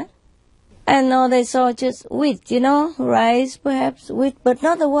 Yeah? And now they saw just wheat, you know, rice perhaps, wheat, but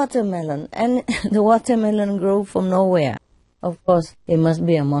not a watermelon. And the watermelon grew from nowhere. Of course, it must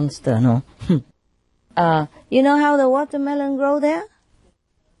be a monster, no? You know how the watermelon grow there?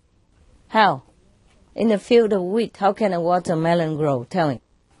 How? In a field of wheat, how can a watermelon grow? Tell me.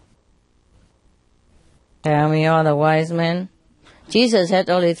 Tell me, all the wise men. Jesus had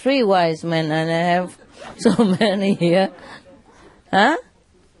only 3 wise men, and I have so many here. Huh?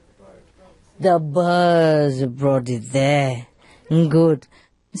 The birds brought it there. Good.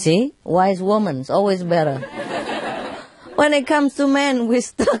 See? Wise woman's always better. When it comes to men, we're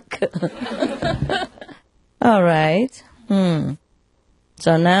stuck. All right.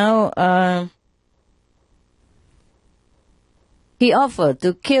 So now, he offered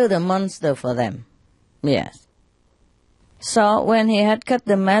to kill the monster for them. Yes. So when he had cut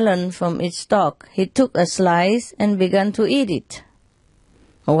the melon from its stalk, he took a slice and began to eat it.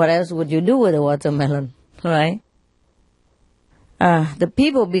 What else would you do with a watermelon, right? The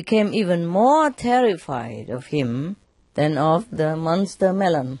people became even more terrified of him than of the monster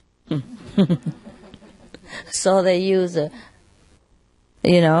melon. So they use,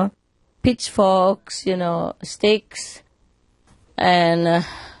 pitchforks, sticks, and,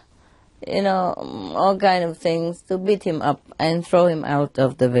 all kind of things to beat him up and throw him out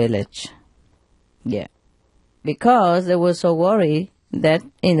of the village. Yeah. Because they were so worried that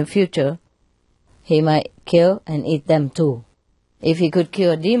in the future he might kill and eat them too. If he could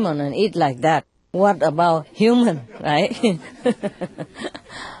kill a demon and eat like that, what about human, right?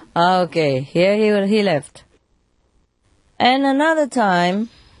 Okay, here he left. And another time,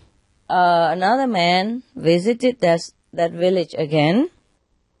 another man visited that village again.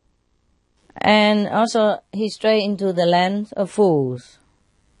 And also he strayed into the land of fools.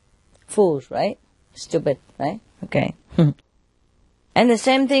 Fools, right? Stupid, right? Okay. And the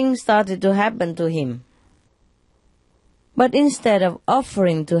same thing started to happen to him. But instead of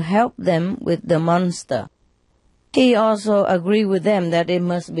offering to help them with the monster, he also agreed with them that it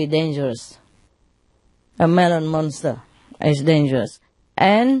must be dangerous. A melon monster is dangerous.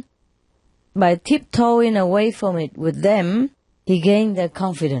 And by tiptoeing away from it with them, he gained their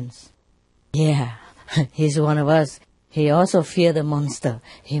confidence. Yeah, he's one of us. He also feared the monster.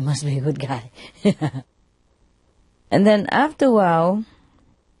 He must be a good guy. And then after a while,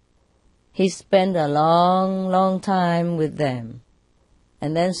 he spent a long time with them.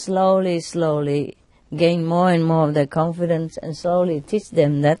 And then slowly gain more and more of their confidence and slowly teach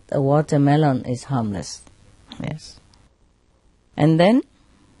them that a watermelon is harmless. Yes. And then,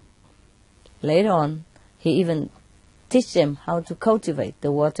 later on, he even teach them how to cultivate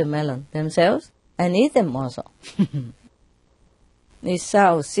the watermelon themselves and eat them also. It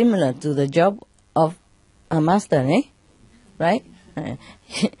sounds similar to the job of a master, eh? Right?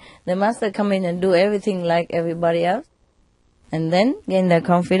 The master come in and do everything like everybody else, and then gain their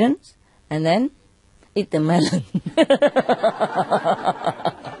confidence, and then eat the melon.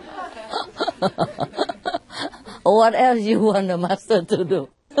 What else you want the master to do?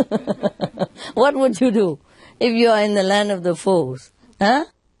 What would you do if you are in the land of the fools? Huh?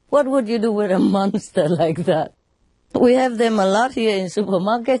 What would you do with a monster like that? We have them a lot here in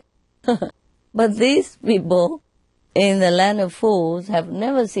supermarket. But these people in the land of fools have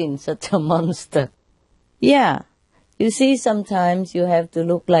never seen such a monster. Yeah. You see, sometimes you have to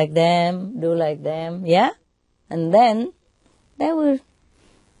look like them, do like them, yeah? And then they will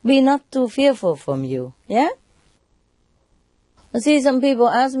be not too fearful from you, yeah? You see, some people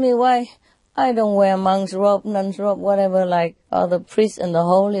ask me why I don't wear monk's robe, nun's robe, whatever, like other priests and the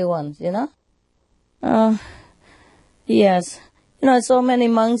holy ones, Yes. So many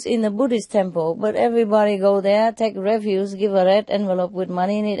monks in the Buddhist temple, but everybody go there, take refuge, give a red envelope with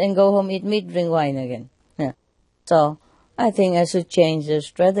money in it, and go home, eat meat, drink wine again. Yeah. So, I think I should change the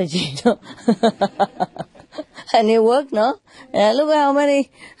strategy, And it worked, no? Yeah, look how many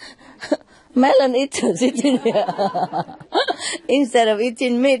melon eaters sitting here. Instead of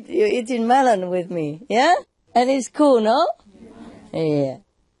eating meat, you're eating melon with me, yeah? And it's cool, no? Yeah.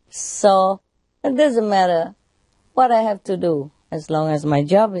 So, it doesn't matter what I have to do, as long as my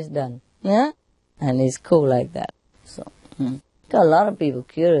job is done, yeah? And it's cool like that. So, got a lot of people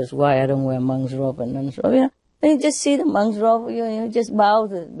curious why I don't wear monk's robe and nun's robe, When you just see the monk's robe, you just bow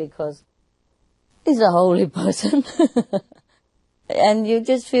to it because he's a holy person. And you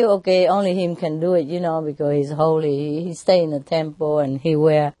just feel, okay, only him can do it, because he's holy. He stay in the temple and he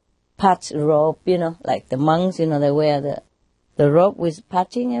wear patch robe, like the monks, they wear the robe with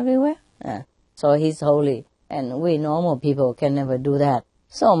patching everywhere. So he's holy. And we normal people can never do that.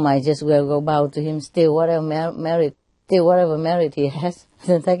 So might just well go bow to him, steal whatever merit he has,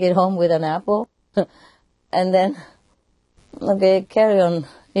 then take it home with an apple, and then, okay, carry on,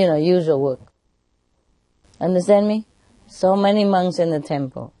 usual work. Understand me? So many monks in the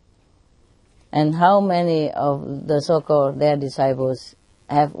temple. And how many of the so-called their disciples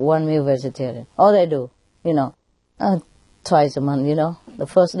have one meal vegetarian? All they do, twice a month, the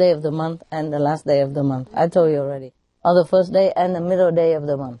first day of the month and the last day of the month. I told you already. on the first day and the middle day of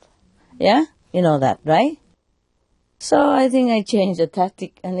the month. Yeah? You know that, right? So I think I changed the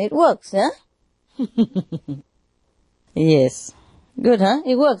tactic and it works, yeah? Yes. Good, huh?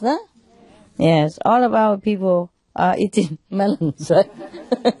 It works, huh? Yes. All of our people are eating melons, right?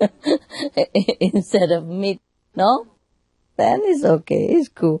 Instead of meat. No? Then it's okay. It's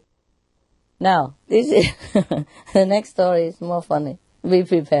cool. Now, this is the next story is more funny. Be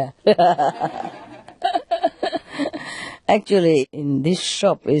prepared. Actually, in this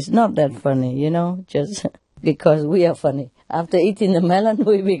shop, it's not that funny, just because we are funny. After eating the melon,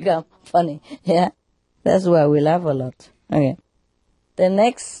 we become funny. Yeah, that's why we laugh a lot. Okay. The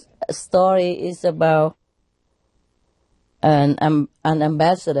next story is about an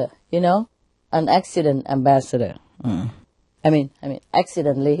ambassador, an accident ambassador. I mean,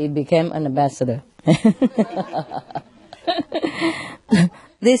 accidentally he became an ambassador.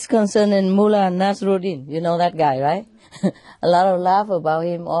 This concerning Mullah Nasruddin. You know that guy, right? A lot of laugh about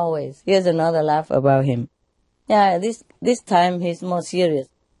him always. Here's another laugh about him. Yeah, this time he's more serious,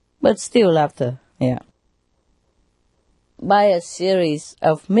 but still laughter. Yeah. By a series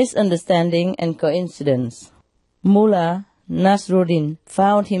of misunderstanding and coincidence, Mullah Nasruddin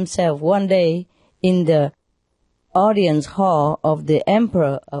found himself one day in the audience hall of the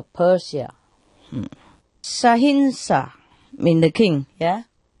Emperor of Persia. Shahinshah, the king,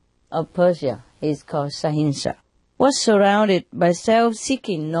 of Persia, he's called Shahinshah, was surrounded by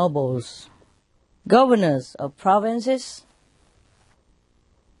self-seeking nobles, governors of provinces,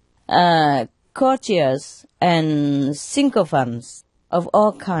 courtiers, and sycophants of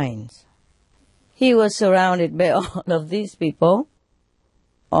all kinds. He was surrounded by all of these people,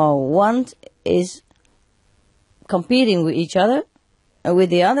 or one is competing with each other, with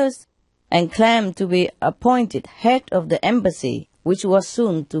the others, and claimed to be appointed head of the embassy, which was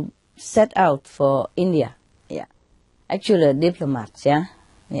soon to set out for India. Yeah, actually diplomats. Yeah,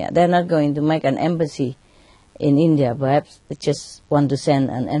 they're not going to make an embassy in India. Perhaps they just want to send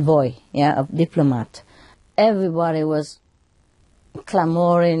an envoy. Yeah, of diplomat. Everybody was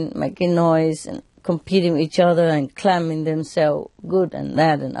clamoring, making noise, and competing with each other, and claiming themselves good and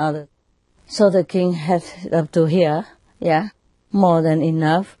that and other. So the king had up to here, more than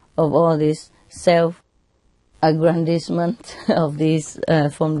enough of all this self-aggrandizement of these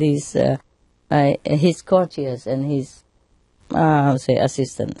from these his courtiers and his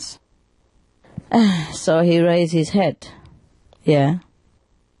assistants. So he raised his head,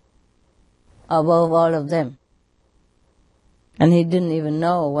 above all of them, and he didn't even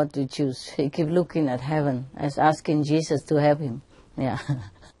know what to choose. He kept looking at heaven as asking Jesus to help him. Yeah.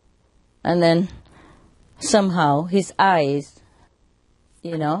 And then somehow his eyes,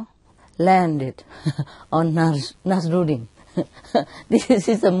 landed on Nasruddin. This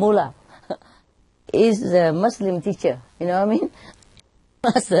is a mullah. He's a Muslim teacher, you know what I mean?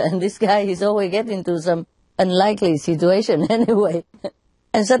 And this guy is always getting into some unlikely situation anyway.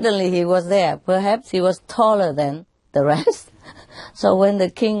 And suddenly he was there. Perhaps he was taller than the rest. So when the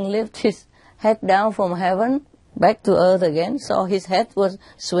king lifted his head down from heaven, back to earth again, so his head was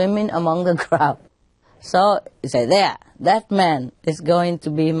swimming among the crowd. So he said, there, that man is going to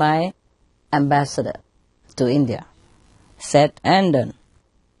be my ambassador to India. Said and done.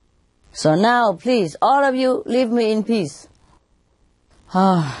 So now, please, all of you, leave me in peace.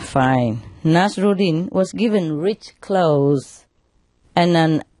 Fine. Nasruddin was given rich clothes and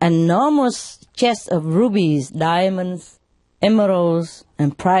an enormous chest of rubies, diamonds, emeralds,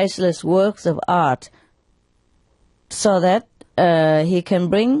 and priceless works of art, so that he can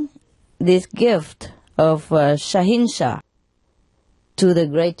bring this gift of Shahinshah to the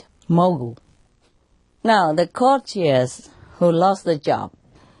great Mogul. Now, the courtiers who lost the job,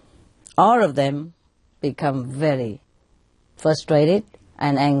 all of them become very frustrated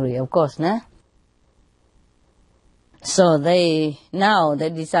and angry, of course, nah? So they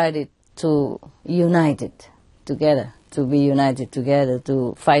decided to unite it together, to be united together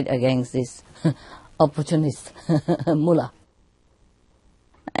to fight against this opportunist mullah.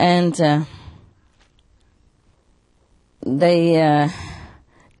 And they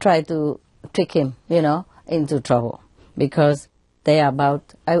try to trick him, into trouble, because they're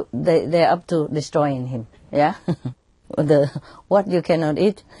up to destroying him. Yeah, what you cannot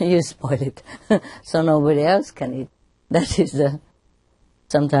eat, you spoil it, so nobody else can eat. That is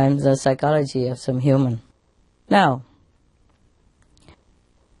sometimes the psychology of some human. Now,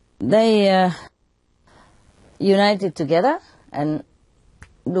 they united together and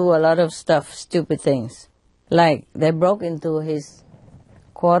do a lot of stuff, stupid things. Like they broke into his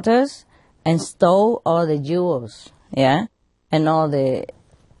quarters and stole all the jewels, and all the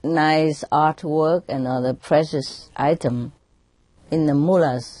nice artwork and other precious item in the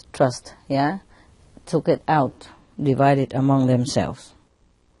mullah's trust, yeah, took it out, divided among themselves.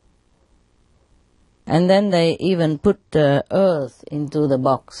 And then they even put the earth into the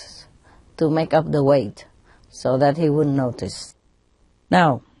box to make up the weight so that he wouldn't notice.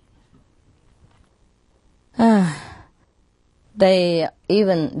 Now, they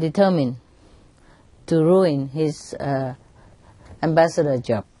even determined to ruin his ambassador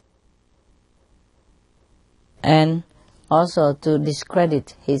job and also to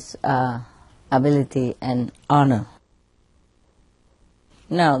discredit his ability and honor.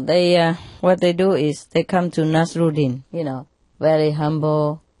 Now, what they do is they come to Nasruddin, very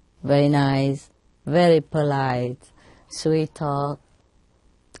humble, very nice, very polite, sweet talk,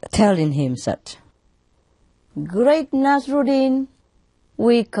 telling him such. Great Nasruddin,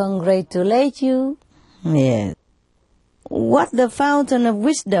 we congratulate you. Yes. What the fountain of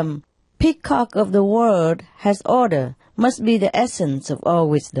wisdom, peacock of the world, has ordered must be the essence of all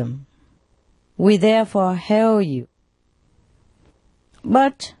wisdom. We therefore hail you.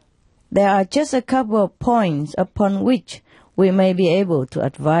 But there are just a couple of points upon which we may be able to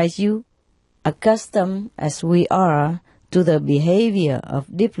advise you, accustomed as we are to the behavior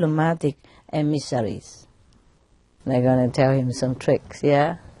of diplomatic emissaries. They're going to tell him some tricks,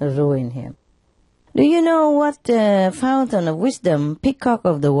 to ruin him. Do you know what the fountain of wisdom, peacock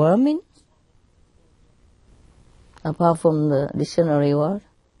of the world means? Apart from the dictionary word?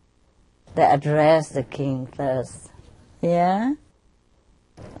 They address the king first. Yeah?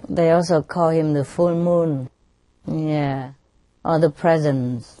 They also call him the full moon. Yeah. Or the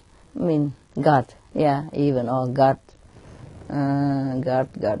presence. God. Yeah, even. Or God.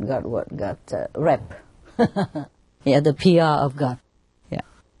 God, what? God, rep. Yeah, the PR of God. Yeah.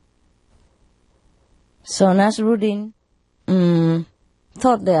 So Nasruddin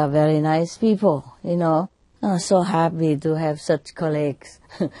thought they are very nice people, so happy to have such colleagues.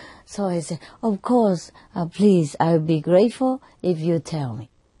 So he said, of course, please, I will be grateful if you tell me.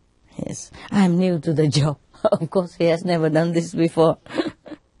 Yes, I'm new to the job. Of course, he has never done this before.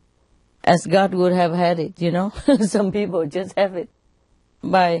 As God would have had it, Some people just have it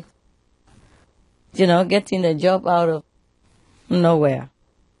by, getting a job out of nowhere.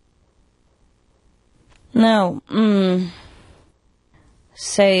 Now,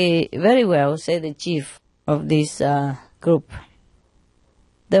 say the chief of this group.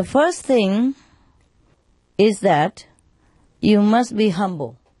 The first thing is that you must be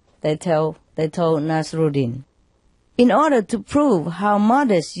humble, they told Nasruddin, in order to prove how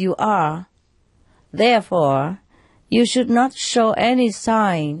modest you are. Therefore, you should not show any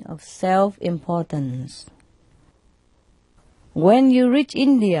sign of self-importance. When you reach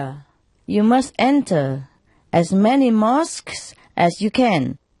India, you must enter as many mosques as you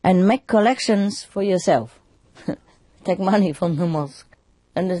can and make collections for yourself. Take money from the mosque.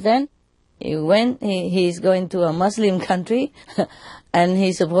 Understand? He's going to a Muslim country and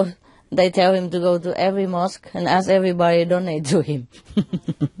they tell him to go to every mosque and ask everybody to donate to him.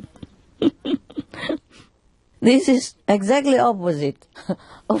 This is exactly opposite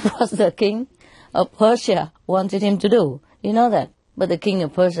of what the king of Persia wanted him to do. You know that? But the king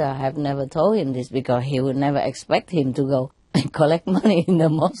of Persia have never told him this because he would never expect him to go and collect money in the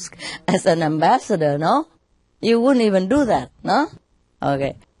mosque as an ambassador, no? You wouldn't even do that, no?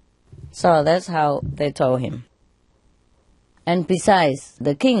 Okay. So that's how they told him. And besides,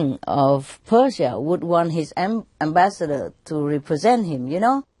 the king of Persia would want his ambassador to represent him,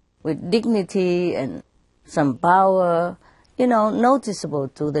 with dignity and some power, noticeable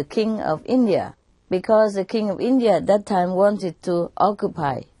to the king of India. Because the king of India at that time wanted to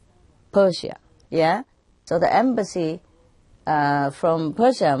occupy Persia, yeah? So the embassy from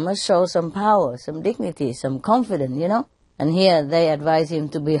Persia must show some power, some dignity, some confidence, And here they advise him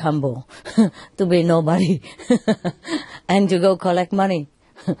to be humble, to be nobody, and to go collect money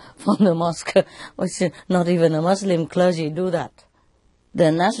from the mosque, which not even a Muslim clergy do that. The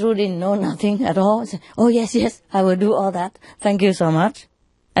Nasruddin know nothing at all. Say, oh yes, I will do all that. Thank you so much.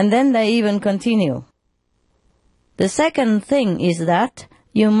 And then they even continue. The second thing is that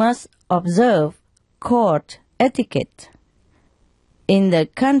you must observe court etiquette in the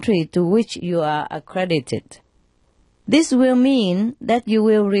country to which you are accredited. This will mean that you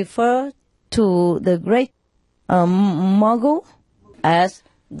will refer to the great Mogul as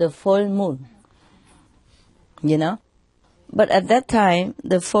the full moon, But at that time,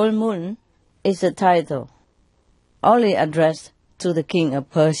 the full moon is a title only addressed to the king of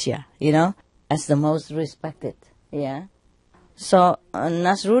Persia, as the most respected, yeah. So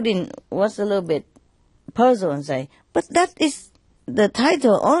Nasruddin was a little bit puzzled and say, but that is the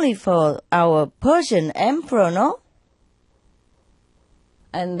title only for our Persian emperor, no?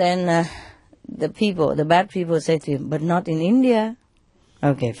 And then the bad people said to him, but not in India.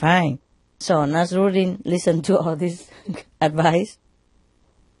 Okay, fine. So Nasruddin listened to all this advice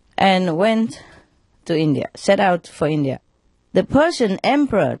and went to India, set out for India. The Persian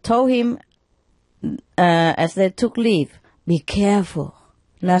emperor told him, as they took leave, be careful,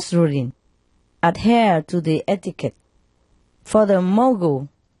 Nasruddin. Adhere to the etiquette. For the Mughal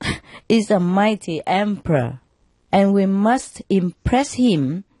is a mighty emperor, and we must impress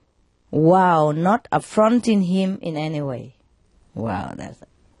him while not affronting him in any way. Wow, that's a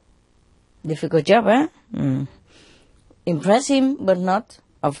difficult job, huh? Impress him but not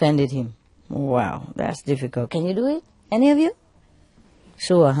offended him. Wow, that's difficult. Can you do it? Any of you?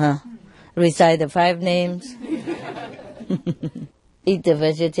 Sure, huh? Recite the 5 names. Eat the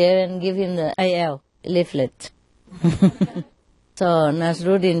vegetarian, give him the AL leaflet. So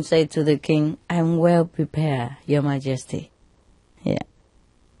Nasruddin said to the king, I'm well prepared, Your Majesty. Yeah.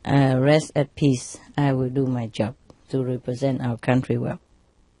 Rest at peace. I will do my job to represent our country well.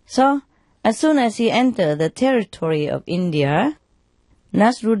 So, as soon as he entered the territory of India,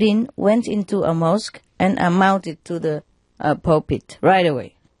 Nasruddin went into a mosque and mounted to the pulpit right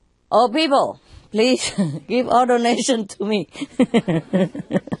away. Oh people, please give all donation to me.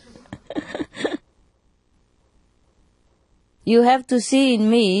 You have to see in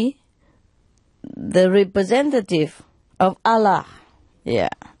me the representative of Allah,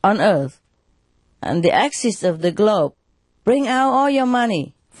 on earth, and the axis of the globe. Bring out all your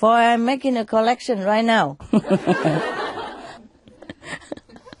money, for I am making a collection right now.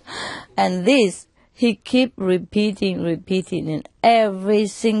 And this he kept repeating in every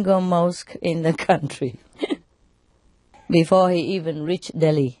single mosque in the country before he even reached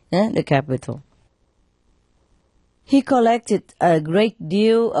Delhi, the capital. He collected a great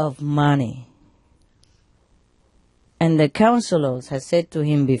deal of money. And the counselors had said to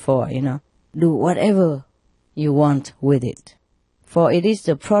him before, do whatever you want with it. For it is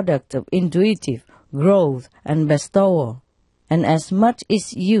the product of intuitive growth and bestowal. And as much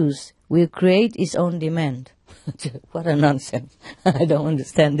is used will create its own demand. What a nonsense. I don't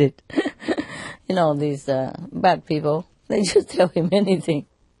understand it. These bad people, they just tell him anything.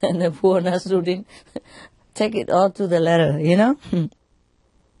 And the poor Nasruddin take it all to the letter,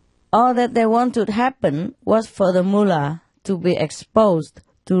 All that they wanted to happen was for the mullah to be exposed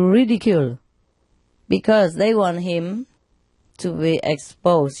to ridicule. Because they want him to be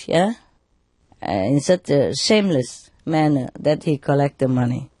exposed, in such a shameless manner that he collected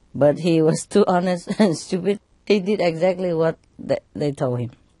money. But he was too honest and stupid. He did exactly what they told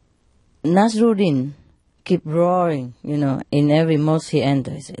him. Nasruddin kept roaring, in every mosque he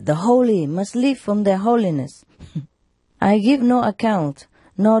entered. He said, the holy must live from their holiness. I give no account,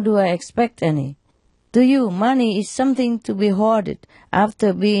 nor do I expect any. To you, money is something to be hoarded.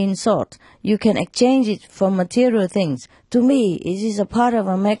 After being sought, you can exchange it for material things. To me, it is a part of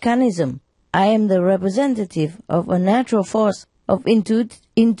a mechanism. I am the representative of a natural force of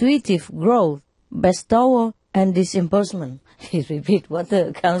intuitive growth, bestowal, and disbursement. He repeat what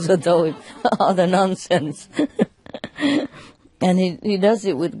the council told him, all the nonsense. And he does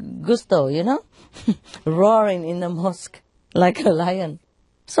it with gusto, roaring in the mosque like a lion.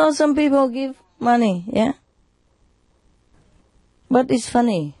 So some people give money, But it's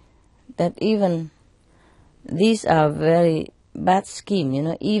funny that even these are very bad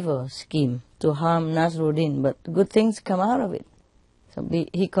scheme, evil scheme to harm Nasruddin, but good things come out of it. So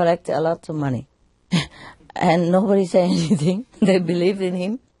he collected a lot of money. And nobody said anything. They believed in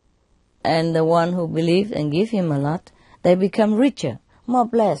him. And the one who believed and give him a lot, they become richer, more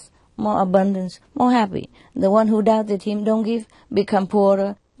blessed, more abundance, more happy. The one who doubted him, don't give, become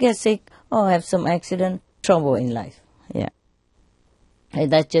poorer, get sick, or have some accident, trouble in life.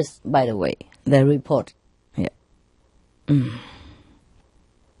 And that's just, by the way, the report.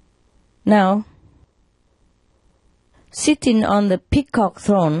 Now, sitting on the peacock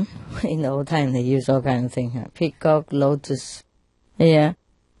throne, in the old time they use all kind of things, peacock, lotus, full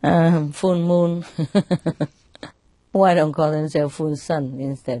moon. Why don't call themselves full sun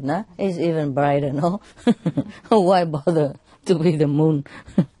instead, nah? It's even brighter, no? Why bother to be the moon?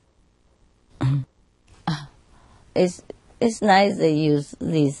 It's nice they use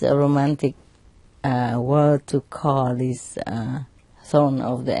this romantic word to call this throne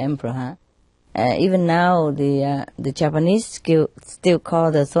of the emperor, even now, the Japanese still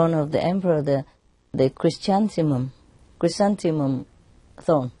call the throne of the emperor the chrysanthemum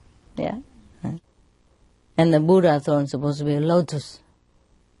throne, and the Buddha throne is supposed to be a lotus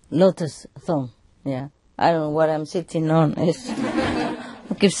throne, I don't know what I'm sitting on. It's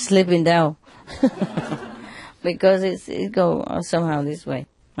keeps slipping down. Because it go somehow this way.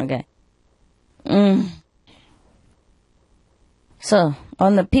 Okay. So,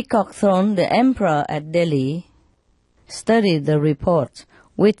 on the peacock throne, the emperor at Delhi studied the reports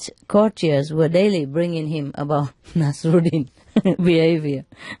which courtiers were daily bringing him about Nasruddin behavior.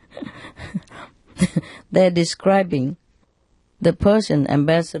 They're describing the Persian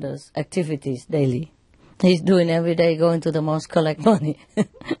ambassador's activities daily. He's doing every day, going to the mosque, collect money.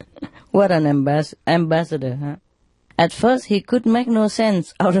 What an ambassador, huh? At first he could make no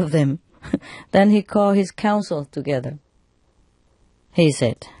sense out of them. Then he called his council together. He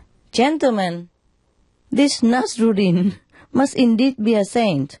said, "Gentlemen, this Nasruddin must indeed be a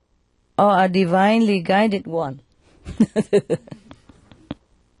saint or a divinely guided one.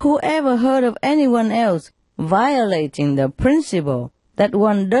 Who ever heard of anyone else violating the principle that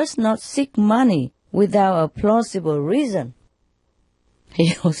one does not seek money without a plausible reason?"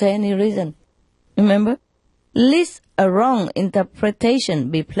 He don't say any reason. Remember? Lest a wrong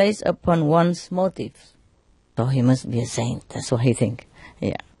interpretation be placed upon one's motives. So he must be a saint. That's what he think.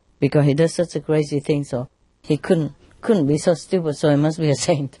 Yeah. Because he does such a crazy thing, so he couldn't be so stupid, so he must be a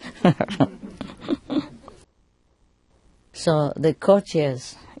saint. So the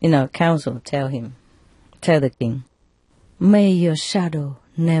courtiers in our council tell the king, "May your shadow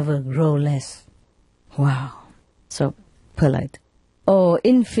never grow less." Wow. So polite. "Oh,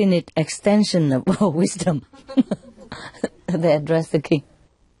 infinite extension of wisdom." They address the king.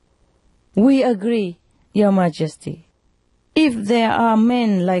 "We agree, Your Majesty. If there are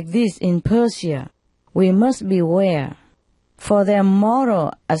men like this in Persia, we must beware, for their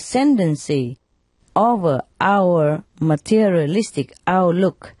moral ascendancy over our materialistic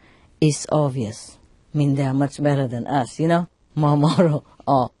outlook is obvious." I mean, they are much better than us, more moral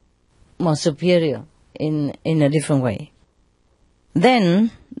or more superior in a different way.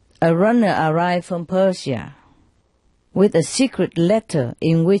 Then a runner arrived from Persia with a secret letter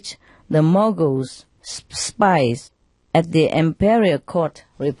in which the Mughals' spies at the imperial court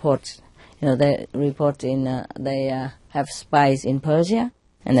reports. They report they have spies in Persia,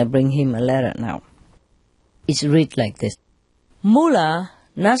 and they bring him a letter now. It's read like this: "Mullah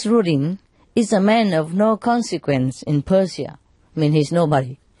Nasruddin is a man of no consequence in Persia." I mean, he's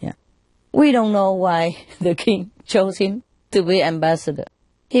nobody. Yeah. "We don't know why the king chose him to be ambassador.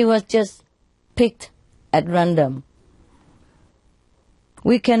 He was just picked at random.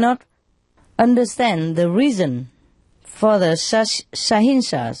 We cannot understand the reason for the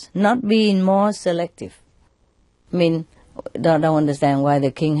Shahinshahs not being more selective." I mean, don't understand why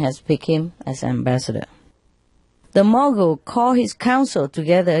the king has picked him as ambassador. The Mughal called his council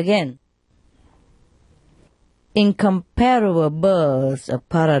together again. "Incomparable birds of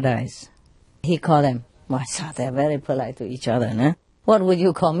paradise," he called them. Wow, so they're very polite to each other, no? "What would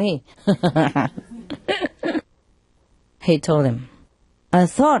you call me?" He told them, "A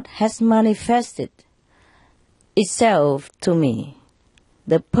thought has manifested itself to me.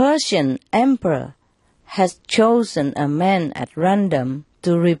 The Persian emperor has chosen a man at random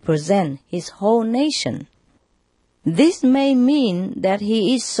to represent his whole nation. This may mean that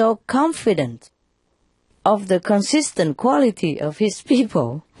he is so confident of the consistent quality of his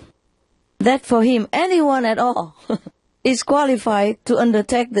people that for him anyone at all is qualified to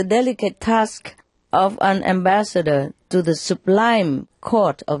undertake the delicate task of an ambassador to the sublime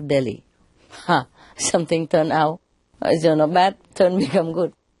court of Delhi." Something turned out. It's not bad, turn become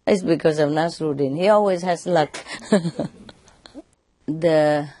good. It's because of Nasruddin. He always has luck.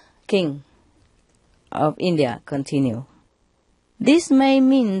 The king of India continue. "This may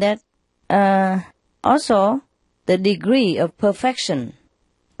mean that also the degree of perfection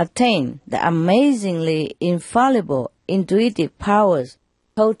attained, the amazingly infallible intuitive powers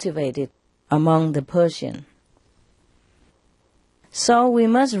cultivated among the Persians. So we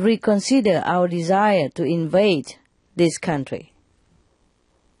must reconsider our desire to invade this country.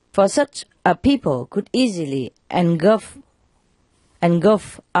 For such a people could easily engulf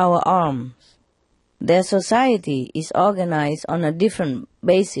our arms. Their society is organized on a different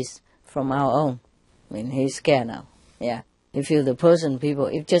basis from our own." I mean, he's scared now. Yeah. If you're the Persian people,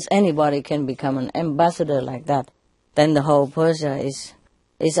 if just anybody can become an ambassador like that, then the whole Persia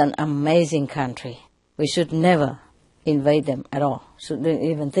is an amazing country. We should never invade them at all. Shouldn't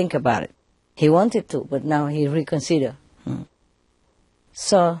even think about it. He wanted to, but now he reconsider.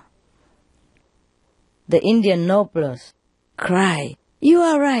 So the Indian nobles cry, "You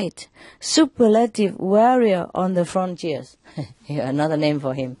are right, superlative warrior on the frontiers." Yeah, another name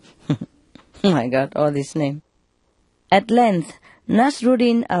for him. My God, all this name. At length,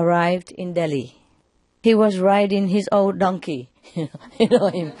 Nasruddin arrived in Delhi. He was riding his old donkey. you know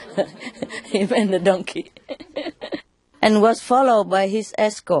him, him and the donkey, and was followed by his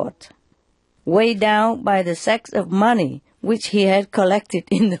escort, weighed down by the sacks of money which he had collected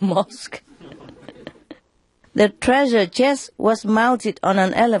in the mosque. The treasure chest was mounted on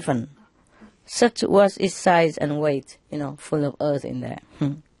an elephant. Such was its size and weight, full of earth in there.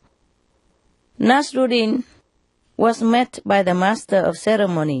 Nasruddin was met by the master of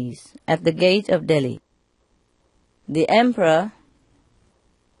ceremonies at the gate of Delhi. The emperor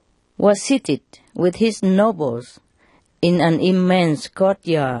was seated with his nobles in an immense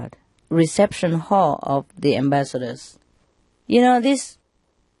courtyard, reception hall of the ambassadors. This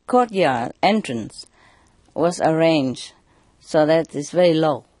courtyard entrance was arranged so that it's very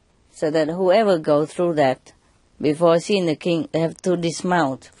low, so that whoever goes through that, before seeing the king, they have to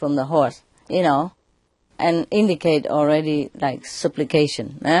dismount from the horse, and indicate already like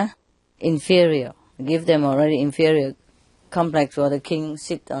supplication, inferior. Give them already inferior complex for the king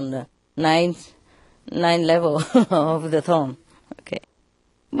sit on the ninth level of the throne. Okay,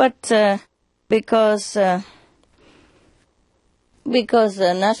 but because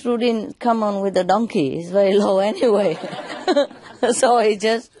Nasruddin come on with the donkey, it's very low anyway, so he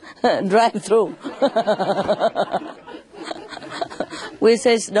just drive through with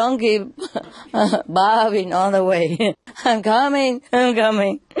his donkey bobbing on the way. I'm coming.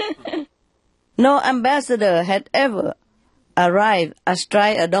 No ambassador had ever arrived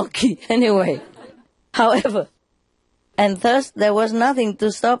astride a donkey anyway. However, and thus there was nothing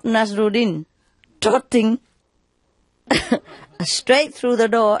to stop Nasruddin trotting straight through the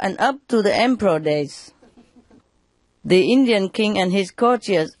door and up to the emperor days. The Indian king and his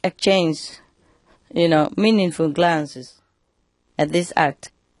courtiers exchanged, meaningful glances at this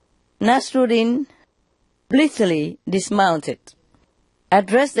act. Nasruddin blithely dismounted,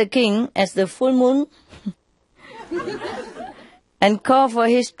 addressed the king as the full moon, and called for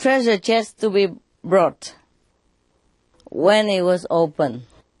his treasure chest to be brought. When it was opened,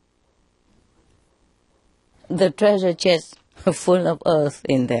 the treasure chest full of earth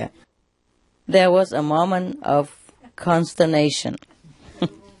in there, there was a moment of consternation.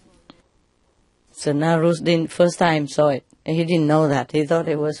 So Nasruddin first time saw it. He didn't know that. He thought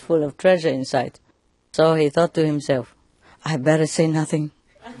it was full of treasure inside. So he thought to himself, I better say nothing.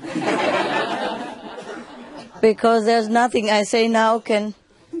 Because there's nothing I say now can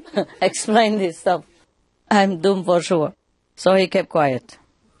explain this stuff. I'm doomed for sure. So he kept quiet.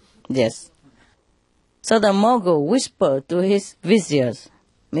 Yes. So the Mogul whispered to his viziers,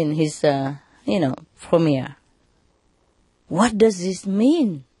 his, premier, what does this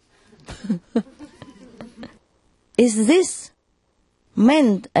mean? Is this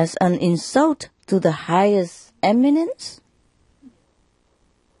meant as an insult to the highest eminence?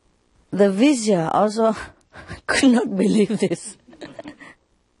 The vizier also could not believe this.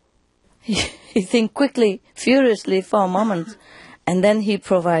 He think quickly, furiously for a moment, and then he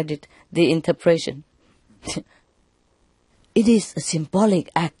provided the interpretation. It is a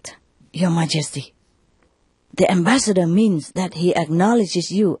symbolic act, Your Majesty. The ambassador means that he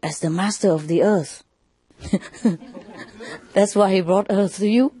acknowledges you as the master of the earth. That's why he brought earth to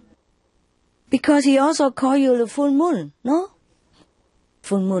you. Because he also called you the full moon, no?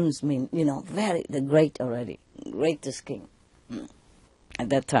 Full moons mean, the great already, greatest king at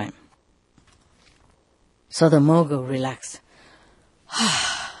that time. So the Mogul relaxed.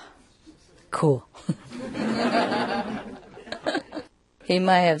 Cool. He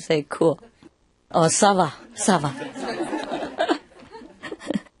might have said cool. Or Sava.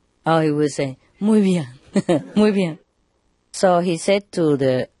 Or he would say, muy bien, muy bien. So he said to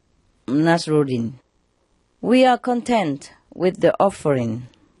the Nasruddin, we are content with the offering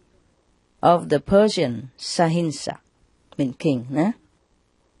of the Persian Sahinsa, king,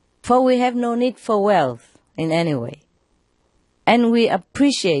 for we have no need for wealth in any way. And we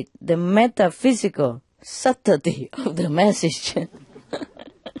appreciate the metaphysical subtlety of the message.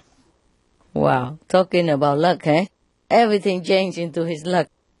 Wow, talking about luck, Everything changed into his luck.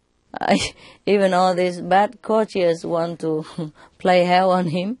 Even all these bad courtiers want to play hell on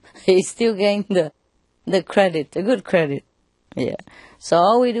him, he still gained the credit, the good credit. Yeah. So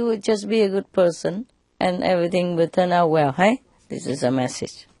all we do is just be a good person and everything will turn out well, This is a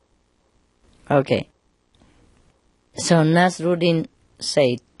message. Okay. So Nasruddin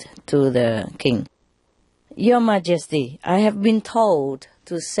said to the king, Your Majesty, I have been told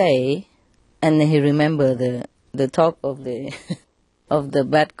to say, and he remembered the talk of the of the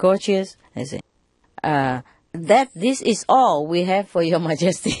bad courtiers, I say, that this is all we have for Your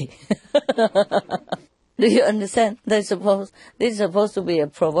Majesty. Do you understand? This is supposed to be a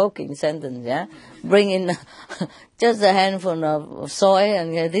provoking sentence, yeah? Bring in just a handful of soy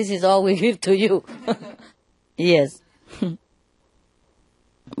and this is all we give to you. Yes.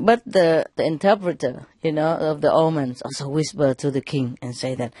 But the interpreter, of the omens also whispered to the king and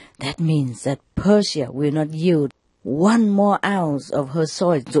say that means that Persia will not yield 1 more ounce of her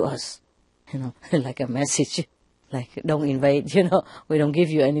soil to us. Like a message, like don't invade, we don't give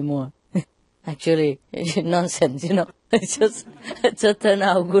you any more. Actually, nonsense, it just turned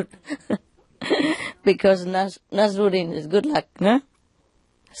out good. Because Nasruddin is good luck, no?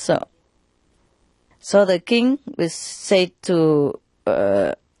 So the king will say to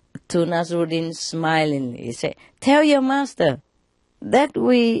Nasruddin smilingly, he say, tell your master that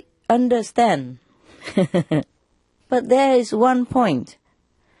we understand. But there is one point.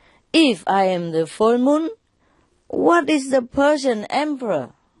 If I am the full moon, what is the Persian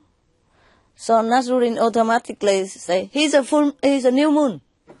emperor? So Nasruddin automatically say, he's a new moon.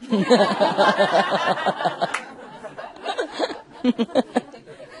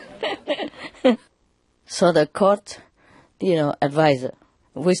 So the court, advisor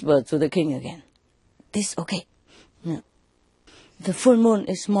whispered to the king again, this okay. Yeah. The full moon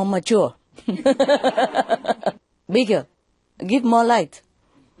is more mature. Bigger. Give more light.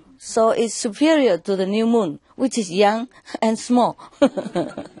 So it's superior to the new moon, which is young and small.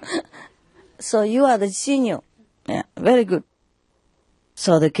 So you are the senior. Yeah, very good.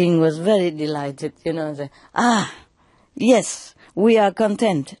 So the king was very delighted, said, yes, we are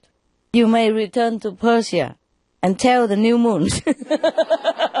content. You may return to Persia and tell the new moon.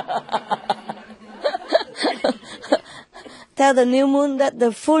 Tell the new moon that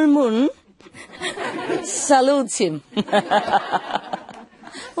the full moon salutes him.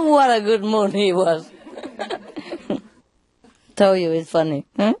 What a good moon he was. Told you it's funny.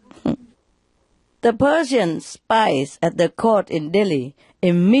 Huh? The Persian spies at the court in Delhi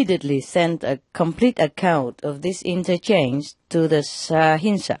immediately sent a complete account of this interchange to the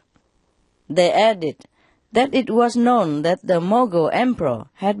Shahinshah. They added that it was known that the Mughal emperor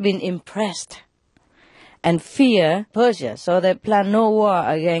had been impressed and feared Persia, so they planned no war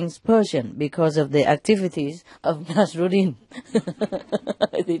against Persian because of the activities of Nasruddin.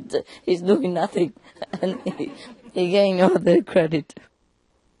 He's doing nothing, and he gained all the credit.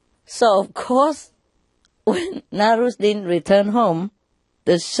 So, of course, when Nasruddin returned home,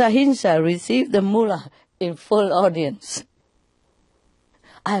 the Shahinshah received the mullah in full audience.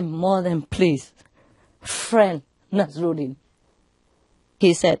 I'm more than pleased, friend Nasruddin,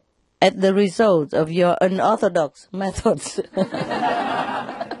 he said, at the result of your unorthodox methods.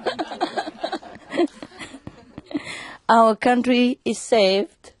 Our country is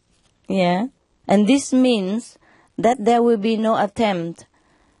saved, yeah, and this means that there will be no attempt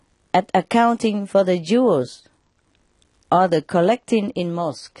at accounting for the jewels or the collecting in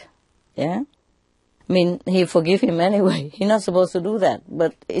mosque, yeah. I mean, he forgive him anyway. He's not supposed to do that,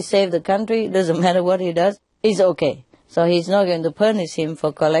 but he saved the country. Doesn't matter what he does. He's okay. So he's not going to punish him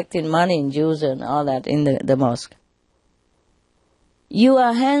for collecting money in Jews and all that in the mosque. You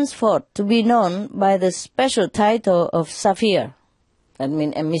are henceforth to be known by the special title of Safir. That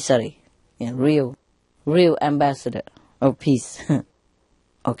means emissary, real ambassador of peace.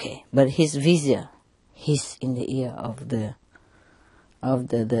 Okay, but his vizier, he's in the ear of the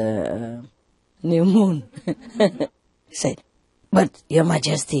new moon. Said, but your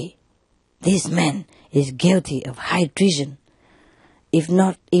majesty, this man is guilty of high treason, if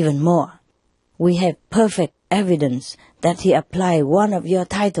not even more. We have perfect evidence that he applied one of your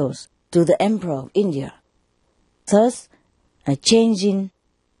titles to the Emperor of India, thus changing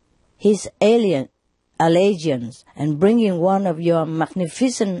his allegiance and bringing one of your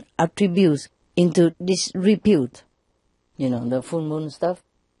magnificent attributes into disrepute. The full moon stuff.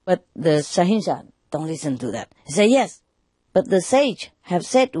 But the Shahinshah don't listen to that. He say, yes, but the sage have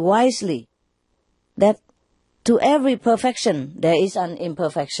said wisely that to every perfection there is an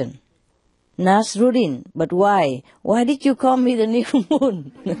imperfection. Nasruddin, but why? Why did you call me the new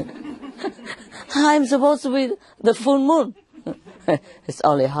moon? I'm supposed to be the full moon. It's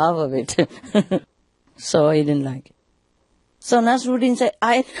only half of it. So he didn't like it. So Nasruddin said,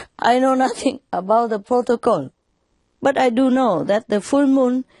 I know nothing about the protocol, but I do know that the full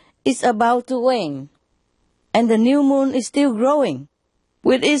moon is about to wane, and the new moon is still growing,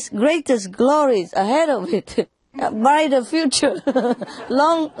 with its greatest glories ahead of it. By the future,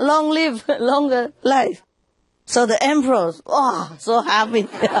 long live, longer life. So the emperors, so happy.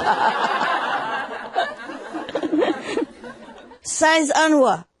 Sayyid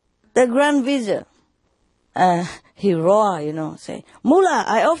Anwar, the Grand Vizier, he roar, say, Mullah,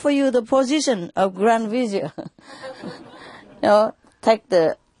 I offer you the position of Grand Vizier. Take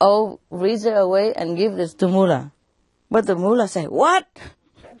the old vizier away and give this to Mullah. But the Mullah say, what?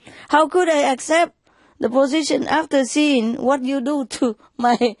 How could I accept the position after seeing what you do to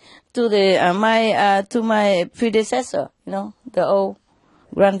my predecessor, the old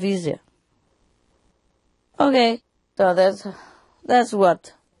Grand Vizier? Okay, so that's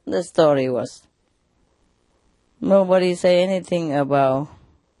what the story was. Nobody say anything about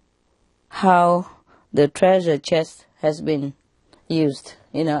how the treasure chest has been used,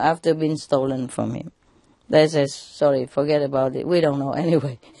 after being stolen from him. They says, sorry, forget about it. We don't know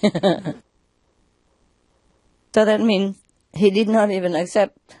anyway. So that means he did not even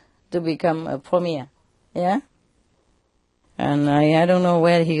accept to become a premier. Yeah? And I don't know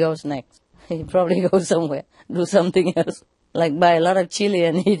where he goes next. He probably goes somewhere, do something else, like buy a lot of chili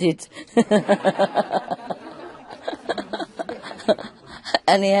and eat it.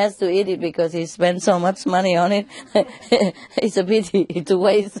 And he has to eat it because he spent so much money on it. It's a pity to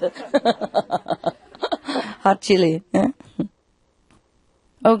waste hot chili. Yeah?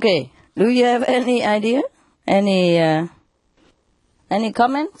 Okay, do you have any idea? Any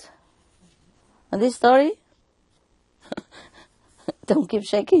comments on this story? Don't keep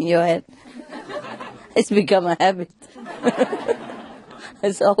shaking your head. It's become a habit.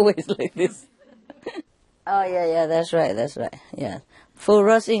 It's always like this. Oh, yeah, that's right, yeah. Full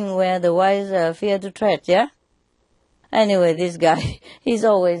rushing where the wise fear to tread, yeah? Anyway, this guy, he's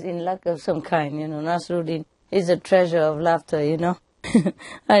always in luck of some kind, Nasruddin is a treasure of laughter,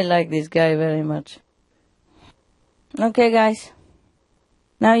 I like this guy very much. Okay, guys.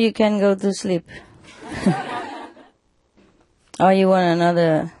 Now you can go to sleep. Or you want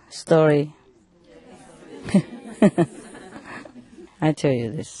another story? I tell you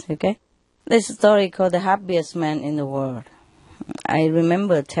this, okay? There's a story called The Happiest Man in the World. I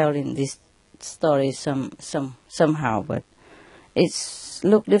remember telling this story somehow, but it's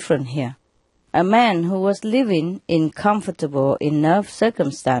look different here. A man who was living in comfortable enough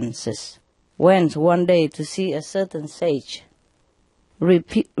circumstances went one day to see a certain sage,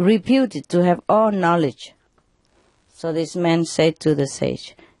 reputed to have all knowledge. So this man said to the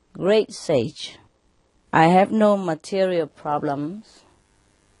sage, "Great sage, I have no material problems,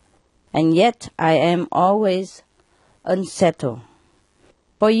 and yet I am always unsettled.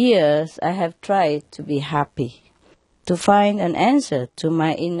 For years I have tried to be happy, to find an answer to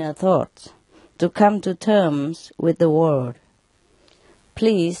my inner thoughts, to come to terms with the world.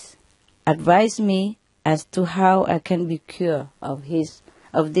 Please advise me as to how I can be cured of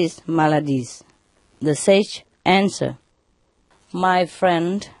these maladies." The sage answered, "My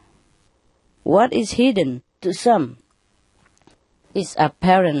friend, what is hidden to some is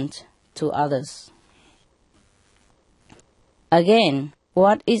apparent to others. Again,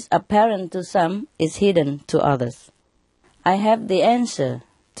 what is apparent to some is hidden to others. I have the answer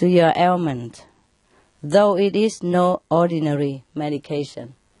to your ailment, though it is no ordinary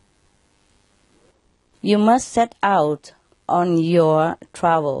medication. You must set out on your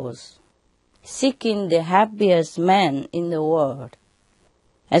travels, seeking the happiest man in the world.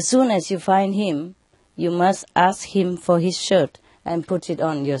 As soon as you find him, you must ask him for his shirt and put it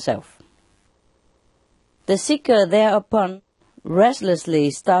on yourself." The seeker thereupon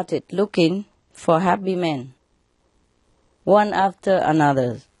restlessly started looking for happy men. One after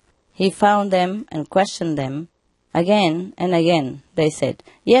another, he found them and questioned them. Again and again they said,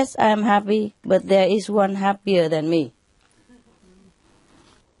 "Yes, I am happy, but there is one happier than me."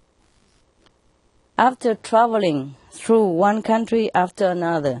 After traveling through one country after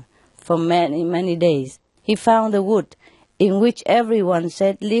another for many, many days, he found a wood in which everyone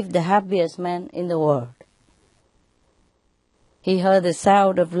said lived the happiest man in the world. He heard the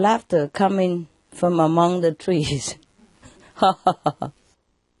sound of laughter coming from among the trees.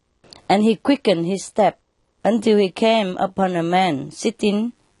 And he quickened his step until he came upon a man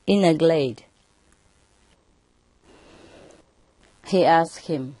sitting in a glade. He asked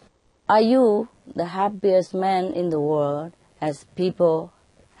him, "Are you the happiest man in the world, as people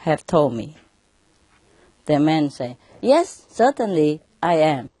have told me?" The man said, "Yes, certainly I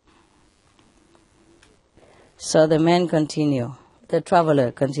am." So the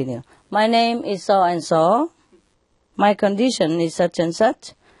traveler continued, "My name is so and so, my condition is such and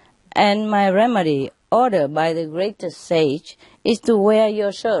such, and my remedy, ordered by the greatest sage, is to wear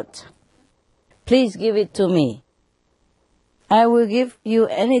your shirt. Please give it to me. I will give you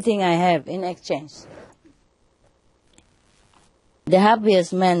anything I have in exchange." The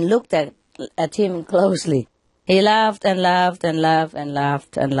happiest man looked at him closely. He laughed and laughed and laughed and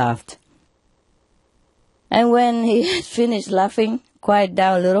laughed and laughed. And when he had finished laughing, quiet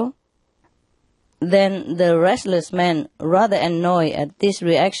down a little, then the restless man, rather annoyed at this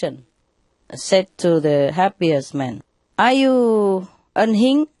reaction, said to the happiest man, "Are you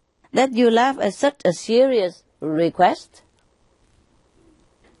unhinged that you laugh at such a serious request?"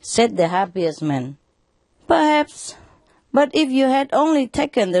 Said the happiest man, "Perhaps, but if you had only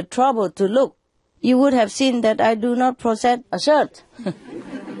taken the trouble to look, you would have seen that I do not possess a shirt."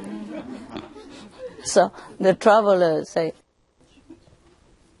 So the traveler said,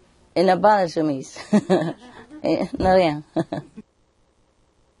 in a Balachamis,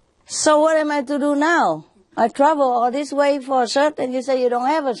 "So what am I to do now? I travel all this way for a shirt and you say you don't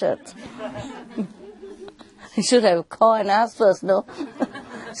have a shirt." You should have called and asked first, no?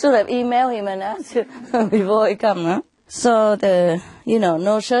 Should have emailed him and asked before he come, huh? So the,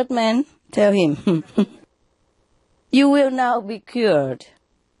 no shirt man tell him, "You will now be cured.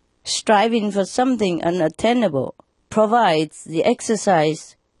 Striving for something unattainable provides the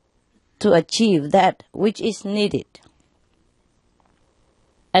exercise to achieve that which is needed.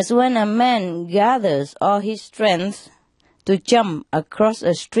 As when a man gathers all his strength to jump across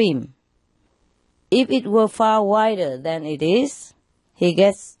a stream, if it were far wider than it is, he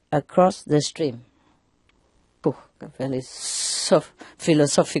gets across the stream." Very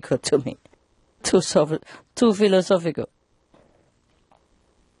philosophical to me. Too philosophical.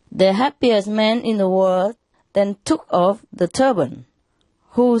 The happiest man in the world then took off the turban,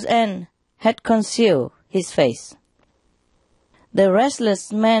 whose end had concealed his face. The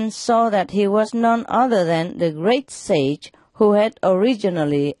restless man saw that he was none other than the great sage who had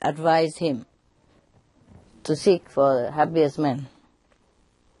originally advised him to seek for the happiest man.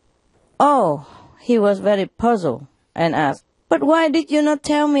 Oh, he was very puzzled and asked, "But why did you not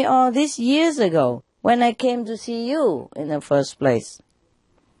tell me all this years ago when I came to see you in the first place?"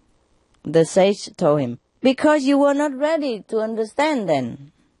 The sage told him, "Because you were not ready to understand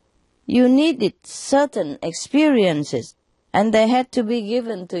then. You needed certain experiences, and they had to be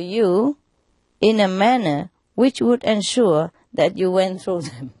given to you in a manner which would ensure that you went through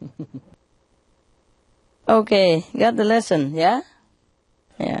them." Okay, got the lesson, yeah?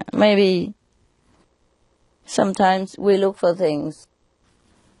 Yeah, maybe sometimes we look for things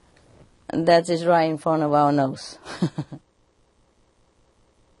that is right in front of our nose.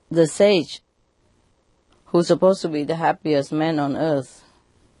 The sage, who's supposed to be the happiest man on earth,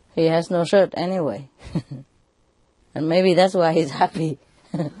 he has no shirt anyway. And maybe that's why he's happy.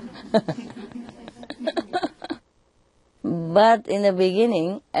 But in the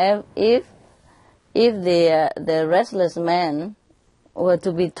beginning, if the restless man were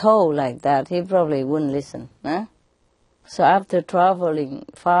to be told like that, he probably wouldn't listen. Huh? So after traveling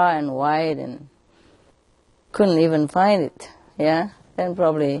far and wide and couldn't even find it, yeah, then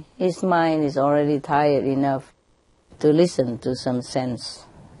probably his mind is already tired enough to listen to some sense.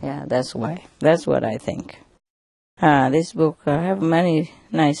 Yeah, that's why. That's what I think. This book have many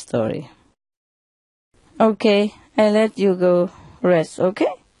nice story. Okay, I let you go rest,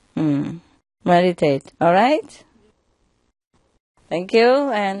 okay? Meditate, all right? Thank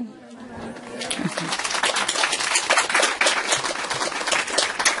you, and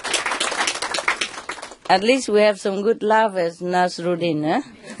at least we have some good laughers, Nasruddin, huh?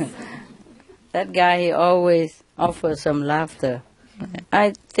 That guy, he always offers some laughter.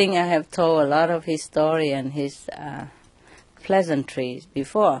 I think I have told a lot of his story and his pleasantries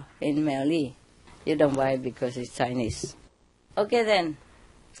before in Meli. You don't buy it because it's Chinese. Okay then.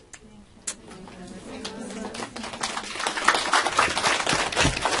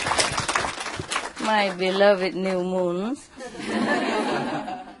 My beloved new moons.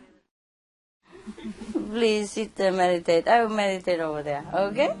 Please sit and meditate. I will meditate over there.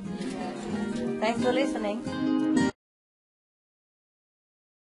 Okay? Thanks for listening.